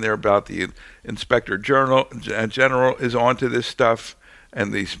stuff in there about the Inspector General is onto this stuff,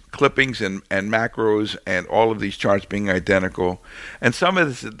 and these clippings and macros and all of these charts being identical. And some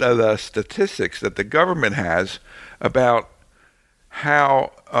of the statistics that the government has about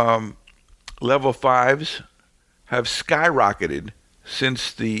how level 5s have skyrocketed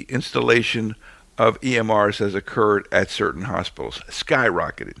since the installation of EMRs has occurred at certain hospitals.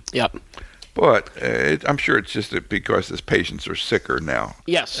 Skyrocketed. Yep. But I'm sure it's just because the patients are sicker now.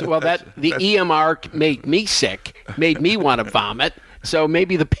 Yes. Well, the EMR made me sick, made me want to vomit. So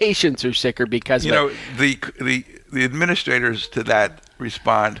maybe the patients are sicker because of it. The administrators to that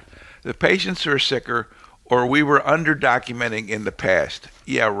respond, the patients are sicker, or we were under-documenting in the past.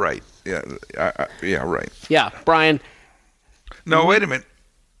 Yeah, right. Yeah, right. Yeah, Brian. No, wait a minute.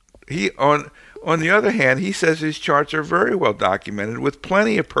 On the other hand, he says his charts are very well documented with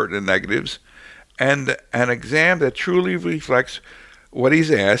plenty of pertinent negatives and an exam that truly reflects what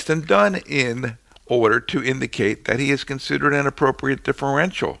he's asked and done in order to indicate that he is considered an appropriate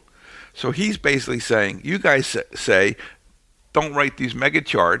differential. So he's basically saying, you guys say, don't write these mega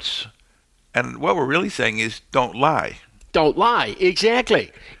charts, and what we're really saying is don't lie. Don't lie,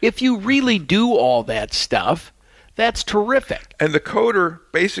 exactly. If you really do all that stuff, that's terrific. And the coder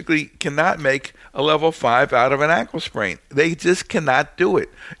basically cannot make a level 5 out of an ankle sprain. They just cannot do it.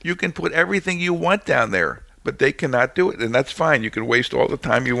 You can put everything you want down there, but they cannot do it, and that's fine. You can waste all the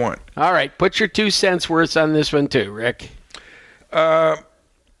time you want. All right, put your 2 cents worth on this one too, Rick.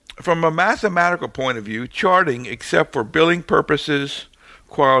 From a mathematical point of view, charting, except for billing purposes,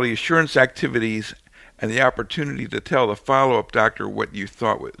 quality assurance activities, and the opportunity to tell the follow-up doctor what you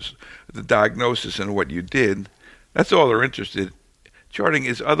thought was the diagnosis and what you did, that's all they're interested in. Charting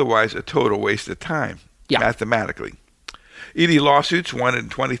is otherwise a total waste of time, mathematically. ED lawsuits, 1 in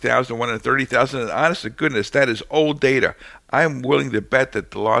 20,000, 1 in 30,000, and honest to goodness, that is old data. I'm willing to bet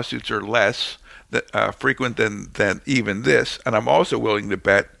that the lawsuits are less frequent than even this, and I'm also willing to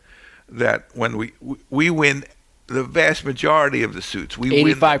bet that when we win the vast majority of the suits, we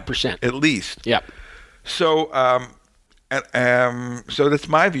 85% win at least. Yep. So, so that's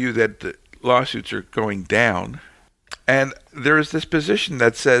my view that the lawsuits are going down. And there is this position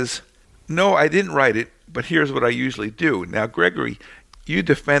that says, no, I didn't write it, but here's what I usually do. Now, Gregory, you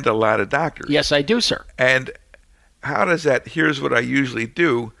defend a lot of doctors. Yes, I do, sir. And how does that here's what I usually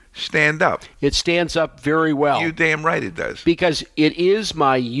do stand up? It stands up very well. You damn right it does. Because it is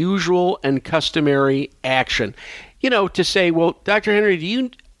my usual and customary action. You know, to say, well, Dr.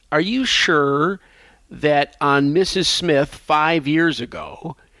 Henry, are you sure that on Mrs. Smith 5 years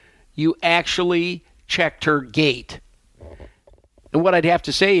ago, you actually checked her gait? And what I'd have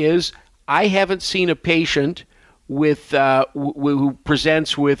to say is, I haven't seen a patient with who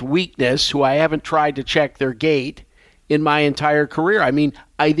presents with weakness who I haven't tried to check their gait in my entire career. I mean,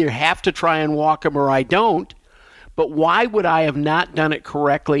 I either have to try and walk them or I don't. But why would I have not done it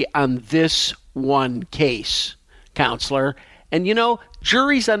correctly on this one case, counselor? And, you know,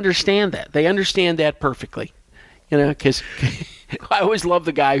 juries understand that. They understand that perfectly. You know, because I always love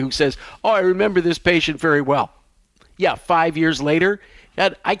the guy who says, oh, I remember this patient very well. Yeah, 5 years later,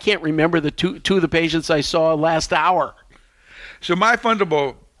 I can't remember the two of the patients I saw last hour. So my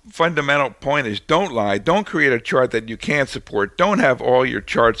fundamental point is don't lie. Don't create a chart that you can't support. Don't have all your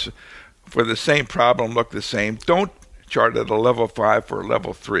charts for the same problem look the same. Don't chart at a level 5 for a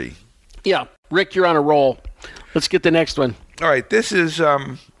level 3. Yeah. Rick, you're on a roll. Let's get the next one. All right. This is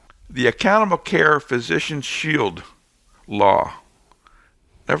the Accountable Care Physician Shield law.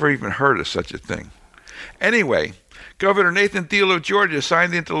 Never even heard of such a thing. Anyway, Governor Nathan Deal of Georgia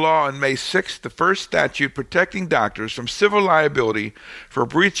signed into law on May 6th the first statute protecting doctors from civil liability for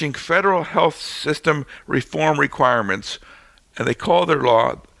breaching federal health system reform requirements, and they call their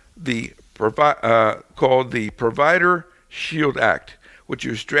law called the Provider Shield Act, which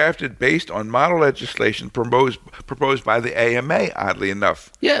was drafted based on model legislation proposed by the AMA, oddly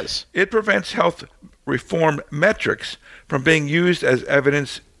enough. Yes. It prevents health reform metrics from being used as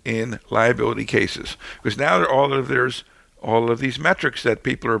evidence in liability cases, because now there's all of these metrics that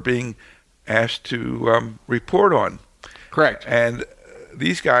people are being asked to report on. Correct. And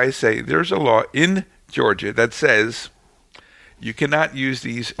these guys say there's a law in Georgia that says you cannot use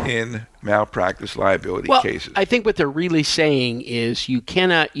these in malpractice liability cases. I think what they're really saying is you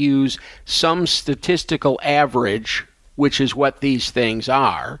cannot use some statistical average, which is what these things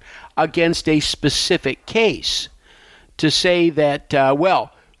are, against a specific case to say that,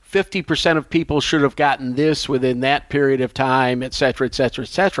 50% of people should have gotten this within that period of time, et cetera, et cetera, et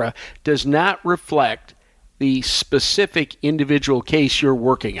cetera, does not reflect the specific individual case you're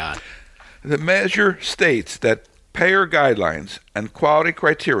working on. The measure states that payer guidelines and quality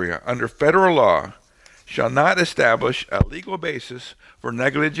criteria under federal law shall not establish a legal basis for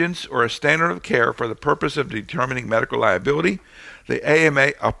negligence or a standard of care for the purpose of determining medical liability. The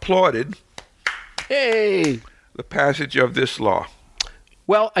AMA applauded the passage of this law.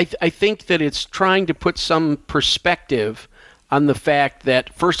 Well, I think that it's trying to put some perspective on the fact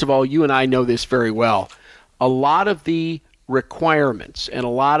that, first of all, you and I know this very well. A lot of the requirements and a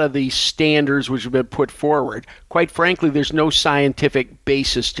lot of the standards which have been put forward, quite frankly, there's no scientific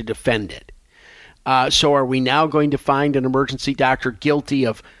basis to defend it. So are we now going to find an emergency doctor guilty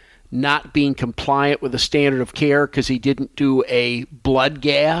of not being compliant with the standard of care because he didn't do a blood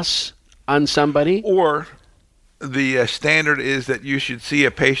gas on somebody? Or the standard is that you should see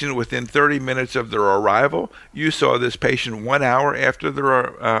a patient within 30 minutes of their arrival. You saw this patient 1 hour after their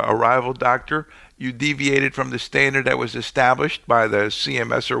arrival, doctor. You deviated from the standard that was established by the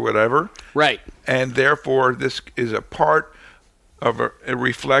CMS or whatever. Right. And therefore, this is a part of it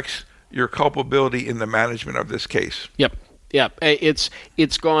reflects your culpability in the management of this case. Yep.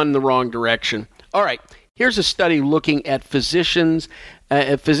 It's gone the wrong direction. All right. Here's a study looking at physicians'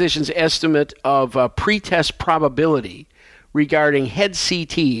 estimate of pretest probability regarding head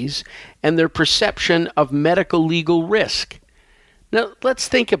CTs and their perception of medical legal risk. Now, let's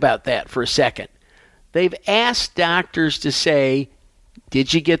think about that for a second. They've asked doctors to say,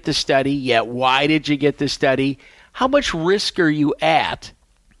 did you get the study? Yeah, why did you get the study? How much risk are you at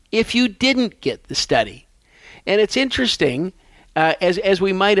if you didn't get the study? And it's interesting, as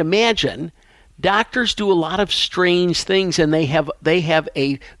we might imagine, doctors do a lot of strange things, and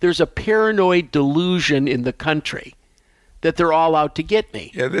there's a paranoid delusion in the country that they're all out to get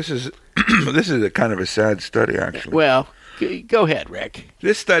me. Yeah, this is a kind of a sad study, actually. Well, go ahead, Rick.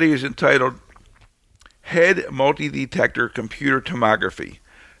 This study is entitled Head Multi-Detector Computer Tomography.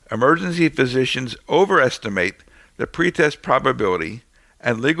 Emergency physicians overestimate the pretest probability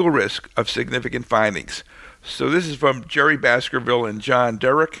and legal risk of significant findings. So this is from Jerry Baskerville and John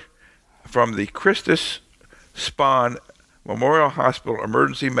Derrick from the Christus Spahn Memorial Hospital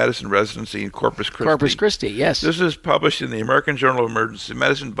Emergency Medicine Residency in Corpus Christi. Corpus Christi, yes. This is published in the American Journal of Emergency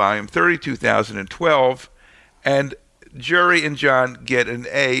Medicine, Volume 30, 2012. And Jerry and John get an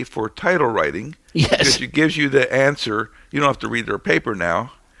A for title writing. Yes. Because it gives you the answer. You don't have to read their paper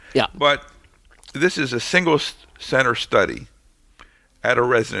now. Yeah. But this is a single center study at a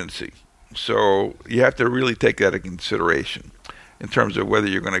residency. So you have to really take that into consideration in terms of whether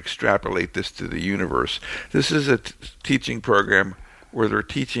you're going to extrapolate this to the universe. This is a teaching program where they're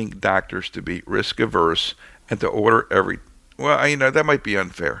teaching doctors to be risk averse and to order that might be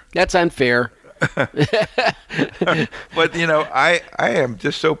unfair. That's unfair. But, I am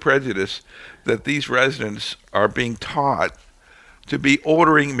just so prejudiced that these residents are being taught to be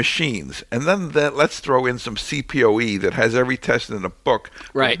ordering machines. And then let's throw in some CPOE that has every test in the book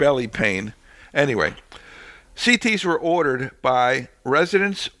for belly pain. Anyway, CTs were ordered by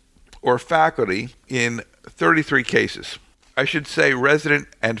residents or faculty in 33 cases. I should say resident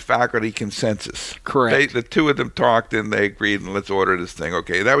and faculty consensus. Correct. The two of them talked and they agreed, and let's order this thing.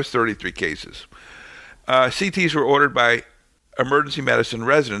 Okay, that was 33 cases. CTs were ordered by emergency medicine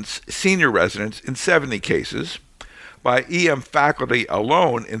residents, senior residents, in 70 cases, by EM faculty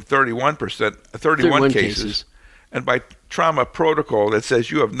alone in 31 cases, and by trauma protocol that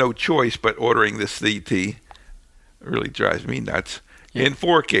says you have no choice but ordering this CT. It really drives me nuts. in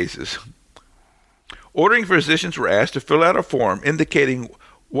 4 cases. Ordering physicians were asked to fill out a form indicating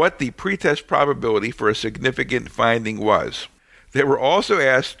what the pretest probability for a significant finding was. They were also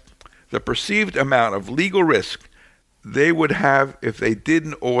asked the perceived amount of legal risk they would have if they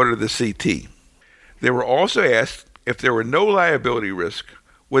didn't order the CT. They were also asked if there were no liability risk,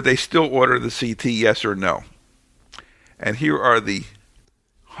 would they still order the CT, yes or no? And here are the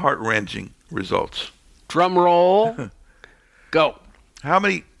heart-wrenching results. Drum roll. Go. How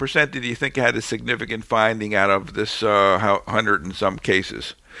many percent did you think had a significant finding out of this 100 and some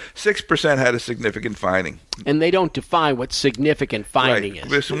cases? 6% had a significant finding. And they don't define what significant finding is.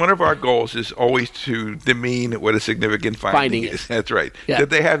 Listen, one of our goals is always to demean what a signiugh finding is. That's right. Yeah. Did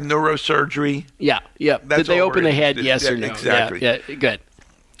they have neurosurgery? Yeah. Did they open a head, yes or no? Exactly. Yeah, good.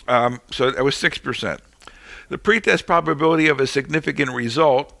 So that was 6%. The pretest probability of a significant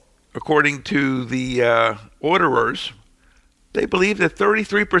result, according to the orderers, they believe that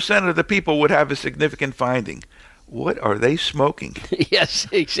 33% of the people would have a significant finding. What are they smoking? Yes,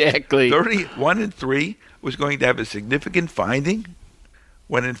 exactly. 1 in 3 was going to have a significant finding,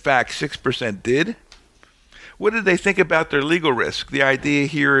 when in fact 6% did. What did they think about their legal risk? The idea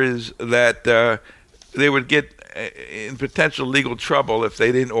here is that they would get in potential legal trouble if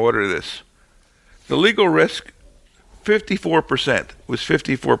they didn't order this. The legal risk, 54%, was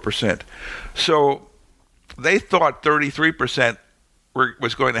 54%. So they thought 33%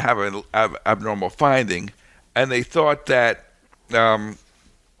 was going to have an abnormal finding, and they thought that the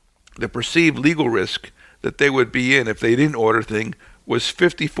perceived legal risk that they would be in if they didn't order thing was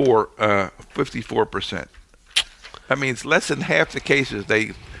 54%. That means less than half the cases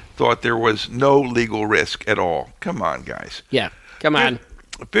they thought there was no legal risk at all. Come on, guys. Yeah, come on.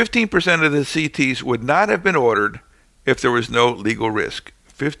 15% of the CTs would not have been ordered if there was no legal risk.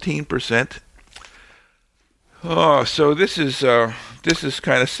 15%. Oh, so this is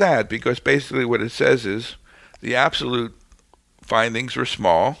kind of sad, because basically what it says is the absolute findings were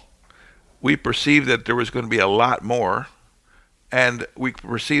small. We perceived that there was going to be a lot more, and we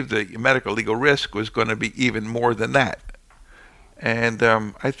perceived the medical legal risk was going to be even more than that. And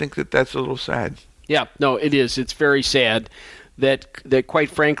I think that that's a little sad. Yeah, no, it is. It's very sad that quite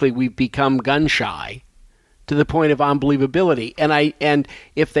frankly we've become gun shy to the point of unbelievability. And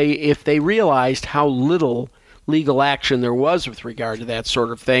if they realized how little legal action there was with regard to that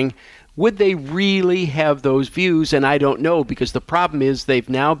sort of thing, would they really have those views? And I don't know, because the problem is they've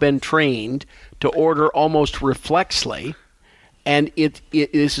now been trained to order almost reflexly, and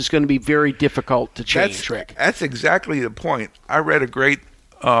this is going to be very difficult to change, Rick. That's exactly the point. I read a great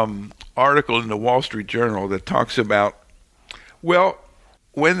article in the Wall Street Journal that talks about, well,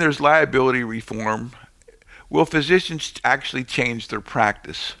 when there's liability reform, will physicians actually change their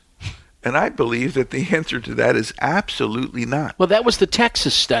practice? And I believe that the answer to that is absolutely not. Well, that was the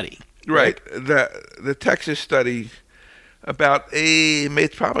Texas study. Right. The Texas study, about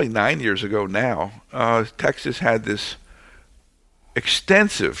it's probably 9 years ago now, Texas had this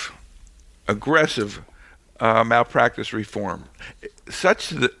extensive, aggressive malpractice reform, such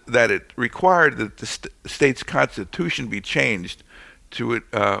that it required that the state's constitution be changed to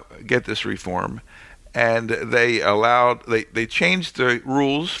get this reform. And they changed the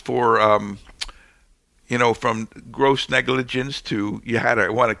rules for, from gross negligence to you had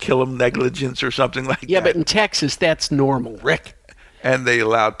to want to kill them negligence or something like that. Yeah, but in Texas, that's normal, Rick. And they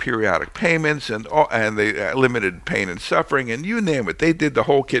allowed periodic payments, and they limited pain and suffering, and you name it. They did the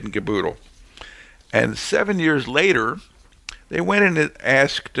whole kit and caboodle. And 7 years later, they went in and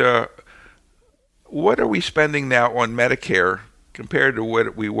asked, what are we spending now on Medicare compared to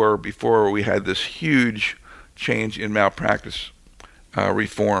what we were before we had this huge change in malpractice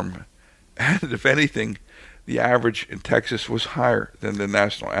reform? And if anything, the average in Texas was higher than the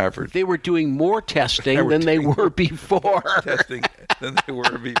national average. They were doing more testing than they were before. Testing than they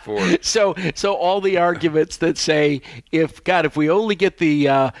were before. So all the arguments that say, if we only get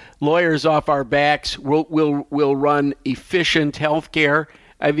the lawyers off our backs, we'll run efficient health care.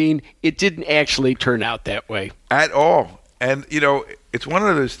 I mean, it didn't actually turn out that way at all. And it's one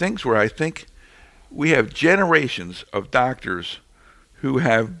of those things where I think we have generations of doctors who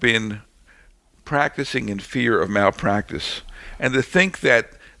have been practicing in fear of malpractice, and to think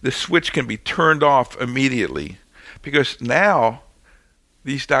that the switch can be turned off immediately, because now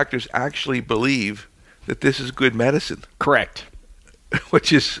these doctors actually believe that this is good medicine. Correct.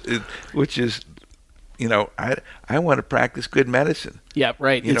 which is I want to practice good medicine. Yeah,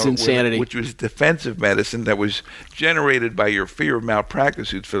 right. It's insanity. Which was defensive medicine that was generated by your fear of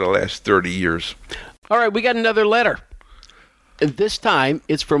malpractice for the last 30 years. All right, we got another letter. And this time,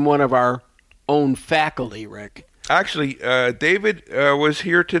 it's from one of our own faculty, Rick. Actually, David was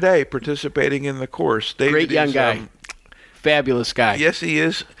here today participating in the course. David Great young is, guy. Fabulous guy. Yes, he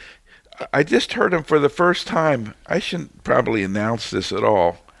is. I just heard him for the first time. I shouldn't probably announce this at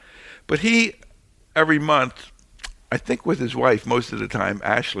all. But he, every month, I think with his wife most of the time,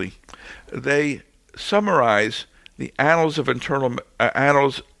 Ashley, they summarize the annals of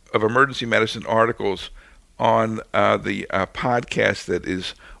emergency medicine articles on the podcast that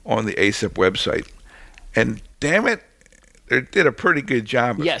is on the ASAP website. And damn it, they did a pretty good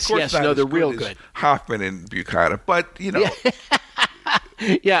job. Yes, of course, yes, not no, as they're good real as good. Hoffman and Buchanan, but you know.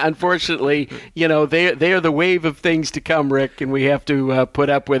 Yeah, unfortunately, they are the wave of things to come, Rick, and we have to put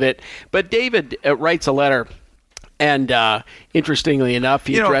up with it. But David writes a letter, and interestingly enough,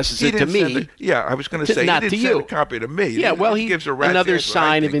 he addresses it to me. I was going to say, not he to didn't send you. a copy to me. Yeah, well, he gives a rat's another ass,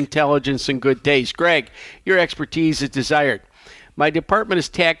 sign of intelligence and good taste. Greg, your expertise is desired. My department is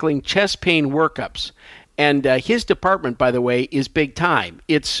tackling chest pain workups. And his department, by the way, is big time.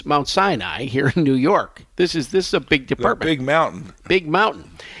 It's Mount Sinai here in New York. This is a big department. Big mountain. Big mountain.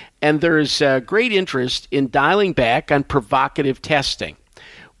 And there's great interest in dialing back on provocative testing.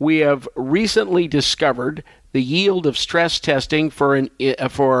 We have recently discovered the yield of stress testing for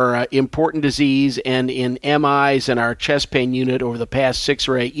important disease and in MIs in our chest pain unit over the past 6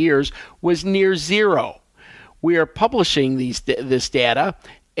 or 8 years was near zero. We are publishing this data,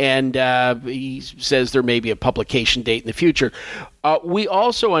 and he says there may be a publication date in the future. We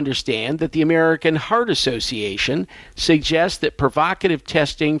also understand that the American Heart Association suggests that provocative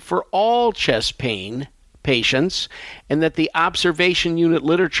testing for all chest pain patients, and that the observation unit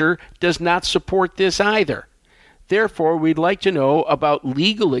literature does not support this either. Therefore, we'd like to know about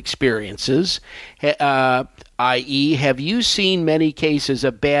legal experiences, i.e., have you seen many cases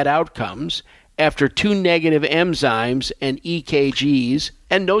of bad outcomes after 2 negative enzymes and EKGs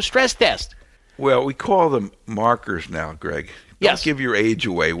and no stress test? Well, we call them markers now, Greg. Don't Yes. give your age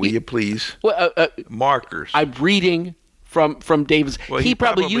away, will you please? Well, Markers. I'm reading from David's. Well, he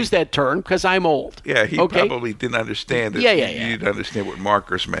probably used that term because I'm old. Yeah, he probably didn't understand it. Yeah. You didn't understand what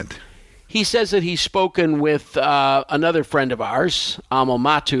markers meant. He says that he's spoken with another friend of ours, Amal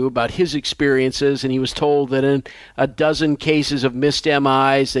Matu, about his experiences, and he was told that in a dozen cases of missed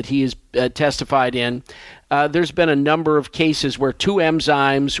MIs that he has testified in, there's been a number of cases where 2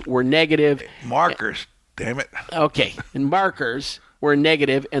 enzymes were negative. Markers, damn it. Okay, and markers were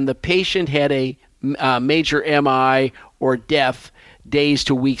negative, and the patient had a major MI or death days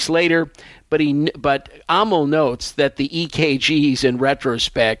to weeks later. But Amal notes that the EKGs, in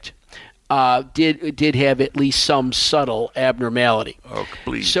retrospect, did have at least some subtle abnormality. Oh,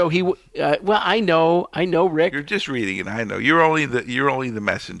 please. So I know, Rick. You're just reading it. I know. You're only the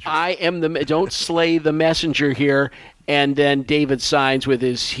messenger. I am don't slay the messenger here. And then David signs with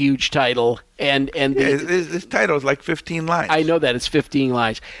his huge title, this title is like 15 lines. I know that it's 15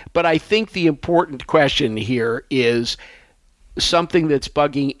 lines, but I think the important question here is something that's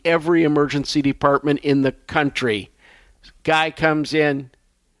bugging every emergency department in the country. Guy comes in.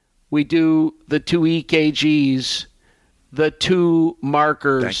 We do the 2 EKGs, the 2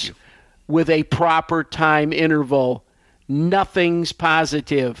 markers with a proper time interval. Nothing's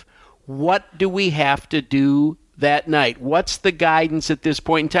positive. What do we have to do that night? What's the guidance at this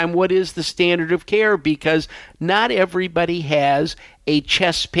point in time? What is the standard of care? Because not everybody has a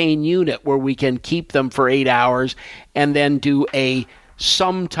chest pain unit where we can keep them for 8 hours and then do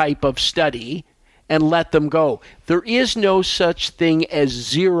some type of study and let them go. There is no such thing as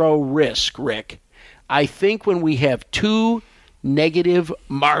zero risk, Rick. I think when we have 2 negative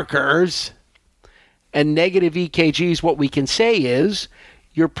markers and negative EKGs, what we can say is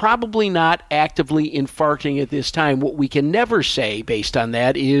you're probably not actively infarcting at this time. What we can never say based on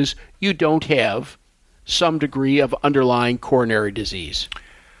that is you don't have some degree of underlying coronary disease.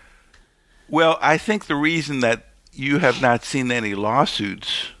 Well, I think the reason that you have not seen any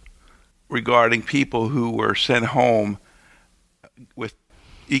lawsuits regarding people who were sent home with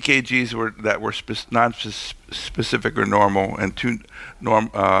EKGs that were non-specific or normal, and 2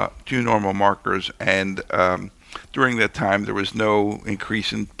 normal markers, and during that time there was no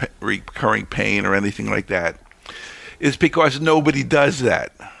increase in recurring pain or anything like that, is because nobody does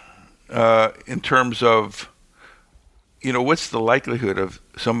that. In terms of, what's the likelihood of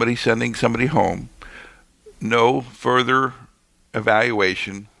somebody sending somebody home, no further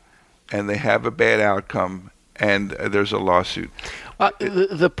evaluation, and they have a bad outcome, and there's a lawsuit?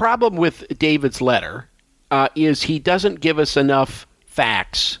 The problem with David's letter is he doesn't give us enough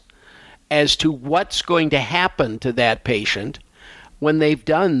facts as to what's going to happen to that patient when they've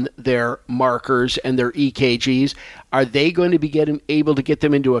done their markers and their EKGs. Are they going to be able to get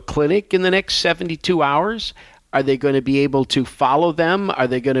them into a clinic in the next 72 hours? Are they going to be able to follow them? Are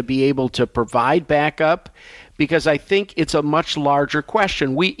they going to be able to provide backup? Because I think it's a much larger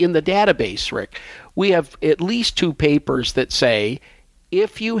question. In the database, Rick, we have at least 2 papers that say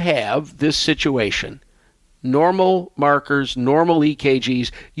if you have this situation, normal markers, normal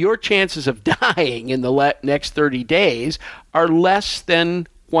EKGs, your chances of dying in the next 30 days are less than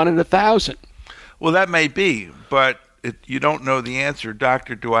 1 in 1,000. Well, that may be, but you don't know the answer.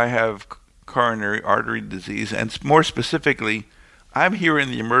 Doctor, do I have coronary artery disease? And more specifically, I'm here in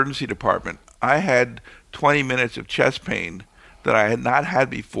the emergency department. I had 20 minutes of chest pain that I had not had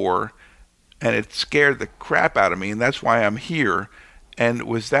before, and it scared the crap out of me, and that's why I'm here. And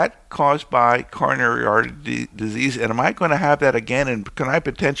was that caused by coronary artery disease? And am I going to have that again? And can I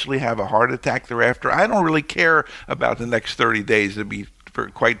potentially have a heart attack thereafter? I don't really care about the next 30 days, to be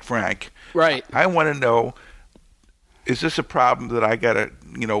quite frank. Right. I want to know, is this a problem that I got to,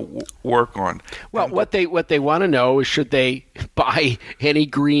 work on? Well, what they want to know is, should they buy any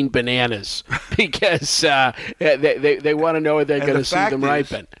green bananas? Because they want to know if they're going to see them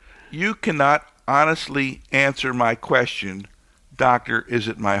ripen. You cannot honestly answer my question, Doctor, is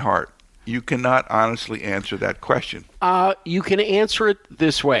it my heart? You cannot honestly answer that question. You can answer it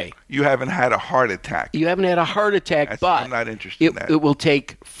this way. You haven't had a heart attack. You haven't had a heart attack, but I'm not interested in that. It will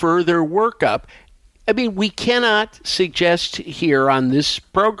take further workup. I mean, we cannot suggest here on this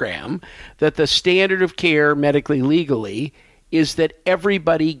program that the standard of care medically legally is that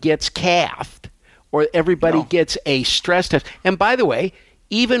everybody gets cathed or everybody gets a stress test. And by the way,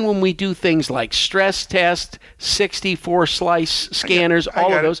 even when we do things like stress test, 64 slice scanners,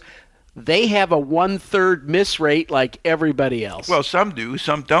 all of those, they have a 1/3 miss rate like everybody else. Well, some do,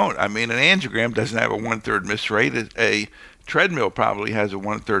 some don't. I mean, an angiogram doesn't have a 1/3 miss rate. A treadmill probably has a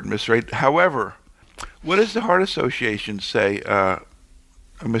 1/3 miss rate. However, what does the Heart Association say,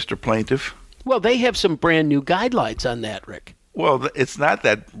 Mr. Plaintiff? Well, they have some brand new guidelines on that, Rick. Well, it's not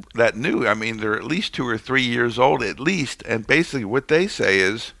that new. I mean, they're at least 2 or 3 years old at least. And basically what they say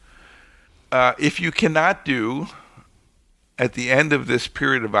is, if you cannot do, at the end of this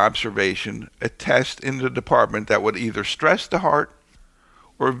period of observation, a test in the department that would either stress the heart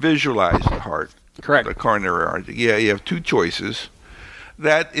or visualize the heart. Correct. The coronary artery. Yeah, you have 2 choices.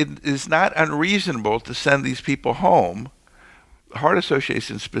 That it is not unreasonable to send these people home. The Heart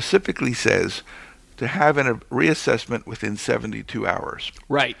Association specifically says to have a reassessment within 72 hours.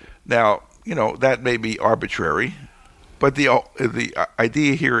 Right. Now, that may be arbitrary, but the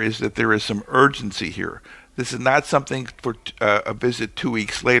idea here is that there is some urgency here. This is not something for a visit 2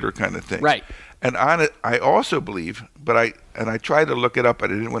 weeks later kind of thing. Right. And on it, I also believe, but I tried to look it up,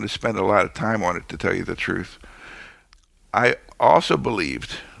 but I didn't want to spend a lot of time on it, to tell you the truth. I also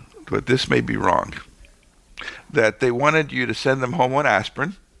believed, but this may be wrong, that they wanted you to send them home on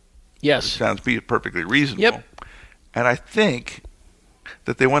aspirin. Yes. Which sounds perfectly reasonable. Yep. And I think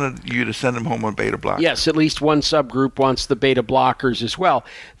that they wanted you to send them home on beta blockers. Yes, at least one subgroup wants the beta blockers as well.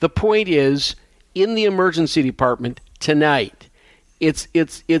 The point is, in the emergency department tonight, it's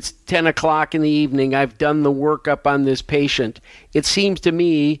 10 o'clock in the evening. I've done the workup on this patient. It seems to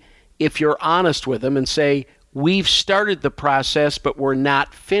me, if you're honest with them and say, we've started the process, but we're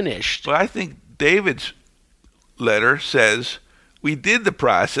not finished. Well, I think David's letter says, we did the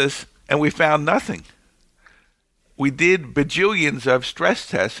process and we found nothing. We did bajillions of stress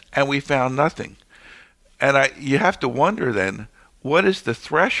tests and we found nothing. And you have to wonder then, what is the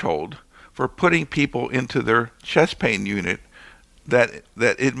threshold for putting people into their chest pain unit that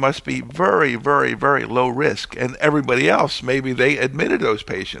it must be very, very, very low risk? And everybody else, maybe they admitted those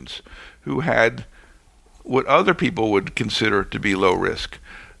patients who had what other people would consider to be low risk,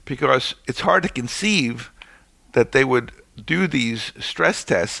 because it's hard to conceive that they would do these stress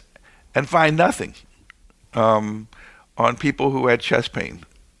tests and find nothing on people who had chest pain.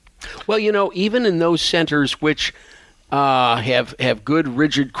 Well, even in those centers which have good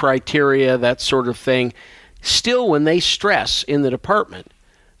rigid criteria, that sort of thing, still when they stress in the department,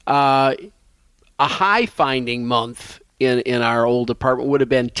 a high finding month in our old department would have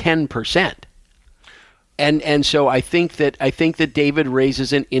been 10%. And so I think that David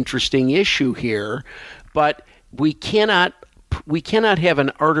raises an interesting issue here, but we cannot have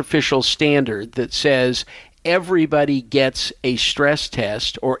an artificial standard that says everybody gets a stress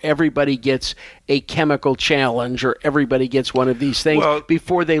test or everybody gets a chemical challenge or everybody gets one of these things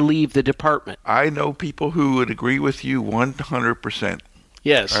before they leave the department. I know people who would agree with you 100%.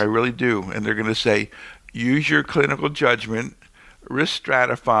 Yes. I really do. And they're going to say, use your clinical judgment, risk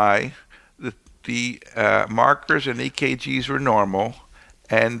stratify, the markers and EKGs were normal,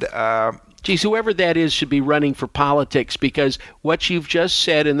 and Geez, whoever that is should be running for politics, because what you've just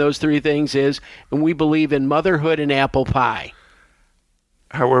said in those three things is, and we believe in motherhood and apple pie.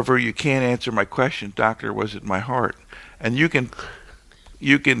 However, you can't answer my question, Doctor, was it my heart? And you can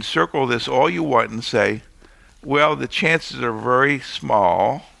circle this all you want and say, well, the chances are very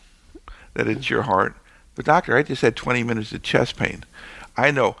small that it's your heart. But doctor, I just had 20 minutes of chest pain.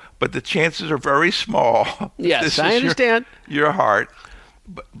 I know, but the chances are very small. Yes, I understand. Your heart.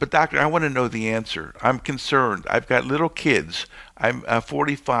 But doctor, I want to know the answer. I'm concerned. I've got little kids. I'm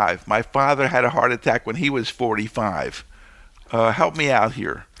 45. My father had a heart attack when he was 45. Help me out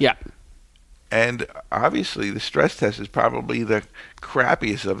here. Yeah. And obviously, the stress test is probably the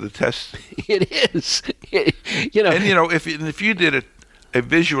crappiest of the tests. It is. And if you did a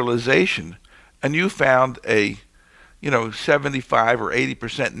visualization and you found a 75 or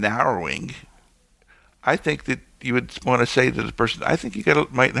 80% narrowing, I think that you would want to say to the person, I think you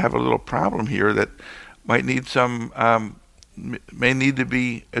might have a little problem here that might need may need to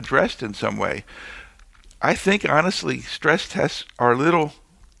be addressed in some way. I think, honestly, stress tests are a little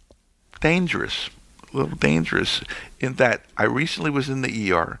dangerous in that I recently was in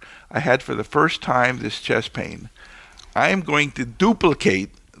the ER. I had for the first time this chest pain. I am going to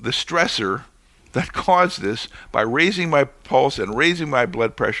duplicate the stressor that caused this by raising my pulse and raising my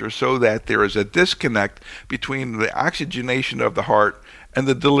blood pressure so that there is a disconnect between the oxygenation of the heart and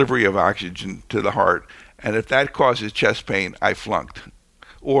the delivery of oxygen to the heart. And if that causes chest pain, I flunked.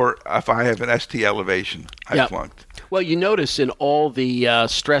 Or if I have an ST elevation, I flunked. Well, you notice in all the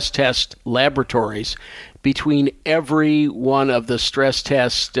stress test laboratories, between every one of the stress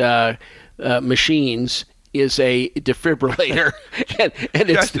test machines is a defibrillator. and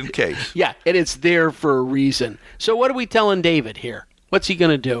just in case. Yeah, and it's there for a reason. So what are we telling David here? What's he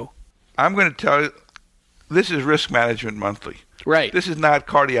going to do? I'm going to tell you, this is Risk Management Monthly. Right. This is not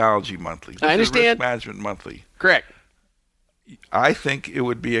Cardiology Monthly. This I understand. is Risk Management Monthly. Correct. I think it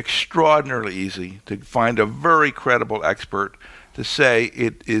would be extraordinarily easy to find a very credible expert to say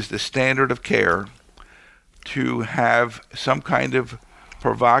it is the standard of care to have some kind of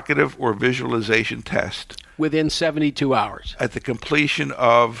provocative or visualization test within 72 hours at the completion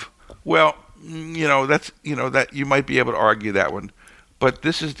of, that you might be able to argue that one, but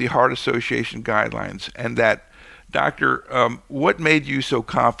this is the Heart Association guidelines. And that, doctor, what made you so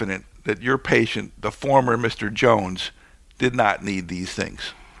confident that your patient, the former Mr. Jones, did not need these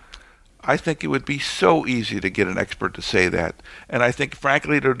things? I think it would be so easy to get an expert to say that. And I think,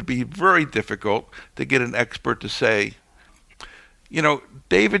 frankly, it would be very difficult to get an expert to say,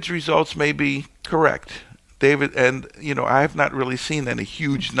 David's results may be correct. David, and, I have not really seen any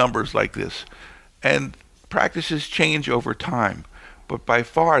huge numbers like this. And practices change over time. But by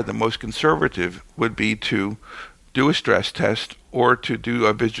far, the most conservative would be to do a stress test or to do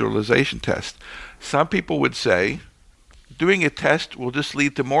a visualization test. Some people would say, doing a test will just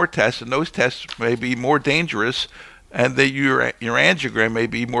lead to more tests, and those tests may be more dangerous, and that your angiogram may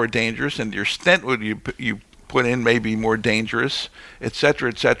be more dangerous, and your stent you put in may be more dangerous, et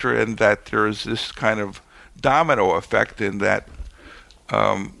cetera, and that there is this kind of domino effect in that.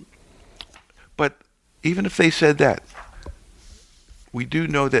 But even if they said that, we do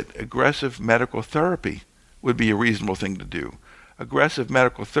know that aggressive medical therapy would be a reasonable thing to do. Aggressive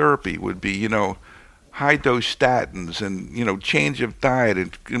medical therapy would be, high-dose statins and, change of diet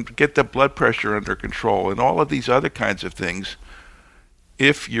and get the blood pressure under control and all of these other kinds of things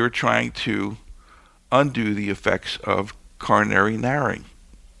if you're trying to undo the effects of coronary narrowing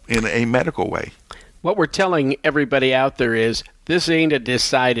in a medical way. What we're telling everybody out there is this ain't a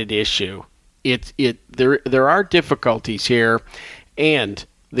decided issue. There are difficulties here, and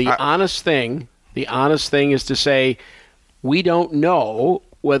the honest thing is to say we don't know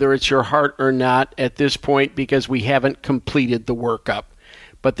whether it's your heart or not at this point because we haven't completed the workup.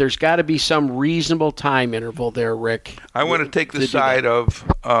 But there's got to be some reasonable time interval there, Rick. I want to take the side of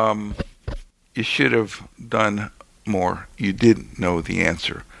you should have done more. You didn't know the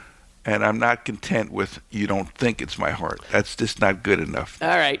answer. And I'm not content with you don't think it's my heart. That's just not good enough. All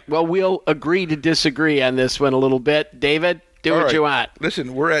right. Well, we'll agree to disagree on this one a little bit. David, do what you want.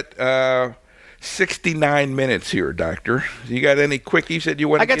 Listen, we're at 69 minutes here, Doctor. You got any quickies that you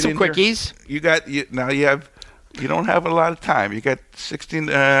want to get in? I got some quickies. You don't have a lot of time. You got 16.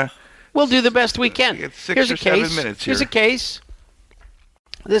 We'll do the best we can. You got 6 or 7 minutes here. Here's a case.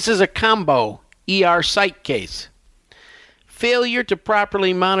 This is a combo ER psych case. Failure to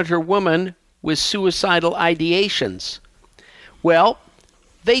properly monitor woman with suicidal ideations. Well,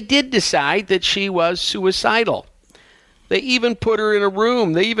 they did decide that she was suicidal. They even put her in a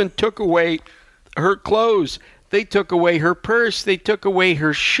room. They even took away her clothes. They took away her purse. They took away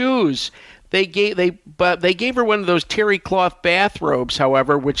her shoes. They gave her one of those terry cloth bathrobes,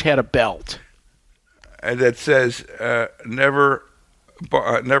 however, which had a belt. And that says never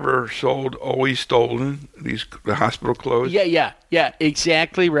sold, always stolen. The hospital clothes. Yeah,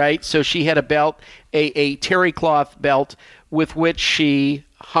 exactly right. So she had a belt, a terry cloth belt with which she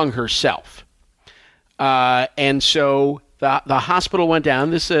hung herself. And so the hospital went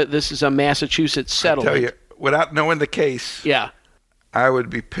down. This is a Massachusetts settlement. I tell you, without knowing the case, yeah, I would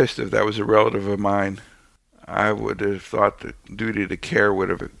be pissed if that was a relative of mine. I would have thought the duty to care would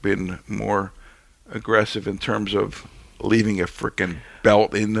have been more aggressive in terms of leaving a frickin'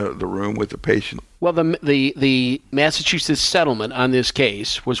 belt in the room with the patient. Well, the Massachusetts settlement on this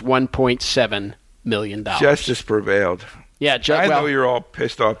case was $1.7 million. Justice prevailed. Yeah, I know you're all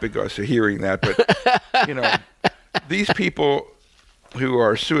pissed off because of hearing that, but these people who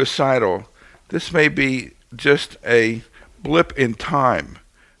are suicidal, this may be just a blip in time,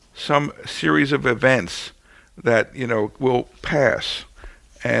 some series of events that will pass,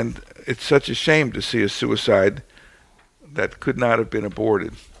 and it's such a shame to see a suicide that could not have been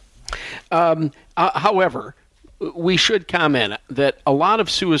aborted. However, we should comment that a lot of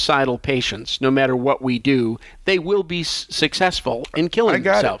suicidal patients, no matter what we do, they will be successful in killing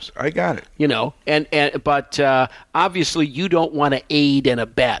themselves. I got it. But obviously you don't want to aid and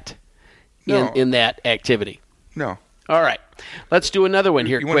abet in that activity. No. All right. Let's do another one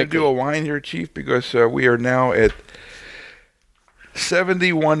here quickly. You want to do a wine here, Chief? Because we are now at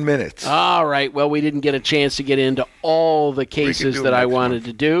 71 minutes. All right. Well, we didn't get a chance to get into all the cases that I wanted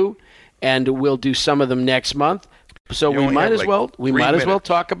to do, and we'll do some of them next month. So we might as well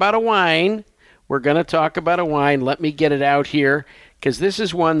talk about a wine. We're going to talk about a wine. Let me get it out here, because this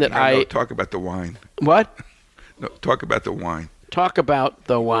is one that No, talk about the wine. What? No, talk about the wine. Talk about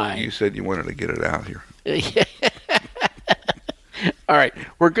the wine. You said you wanted to get it out here. All right,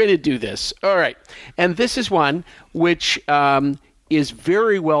 we're going to do this. All right, and this is one which is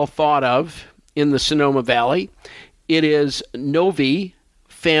very well thought of in the Sonoma Valley. It is Novi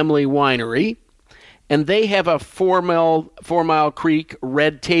Family Winery, and they have a 4 Mile Creek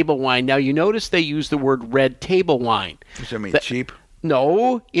Red Table Wine. Now, you notice they use the word Red Table Wine. Does that mean cheap?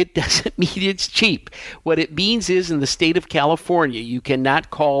 No, it doesn't mean it's cheap. What it means is, in the state of California, you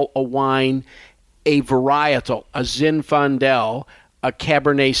cannot call a wine a varietal, a Zinfandel, a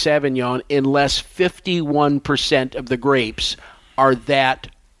Cabernet Sauvignon, unless 51% of the grapes are that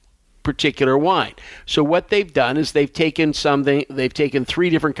particular wine. So what they've done is they've taken 3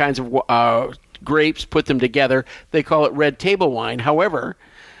 different kinds of grapes, put them together. They call it Red Table Wine. However,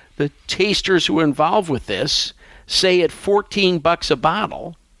 the tasters who are involved with this say at $14 a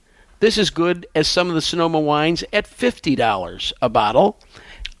bottle, this is good as some of the Sonoma wines at $50 a bottle.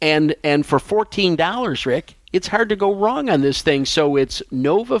 And for $14, Rick, it's hard to go wrong on this thing. So it's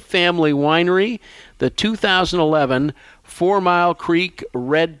Nova Family Winery, the 2011 4 Mile Creek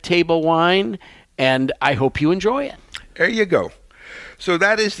Red Table Wine, and I hope you enjoy it. There you go. So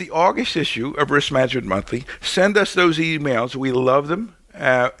that is the August issue of Risk Management Monthly. Send us those emails. We love them.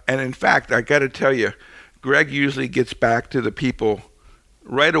 And in fact, I got to tell you, Greg usually gets back to the people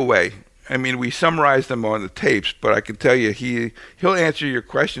right away. I mean, we summarize them on the tapes, but I can tell you he'll answer your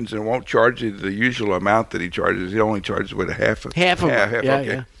questions and won't charge you the usual amount that he charges. He only charges with half of them.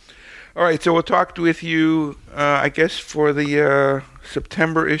 Okay. All right, so we'll talk with you, I guess, for the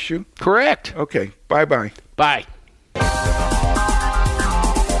September issue? Correct. Okay, bye-bye. Bye.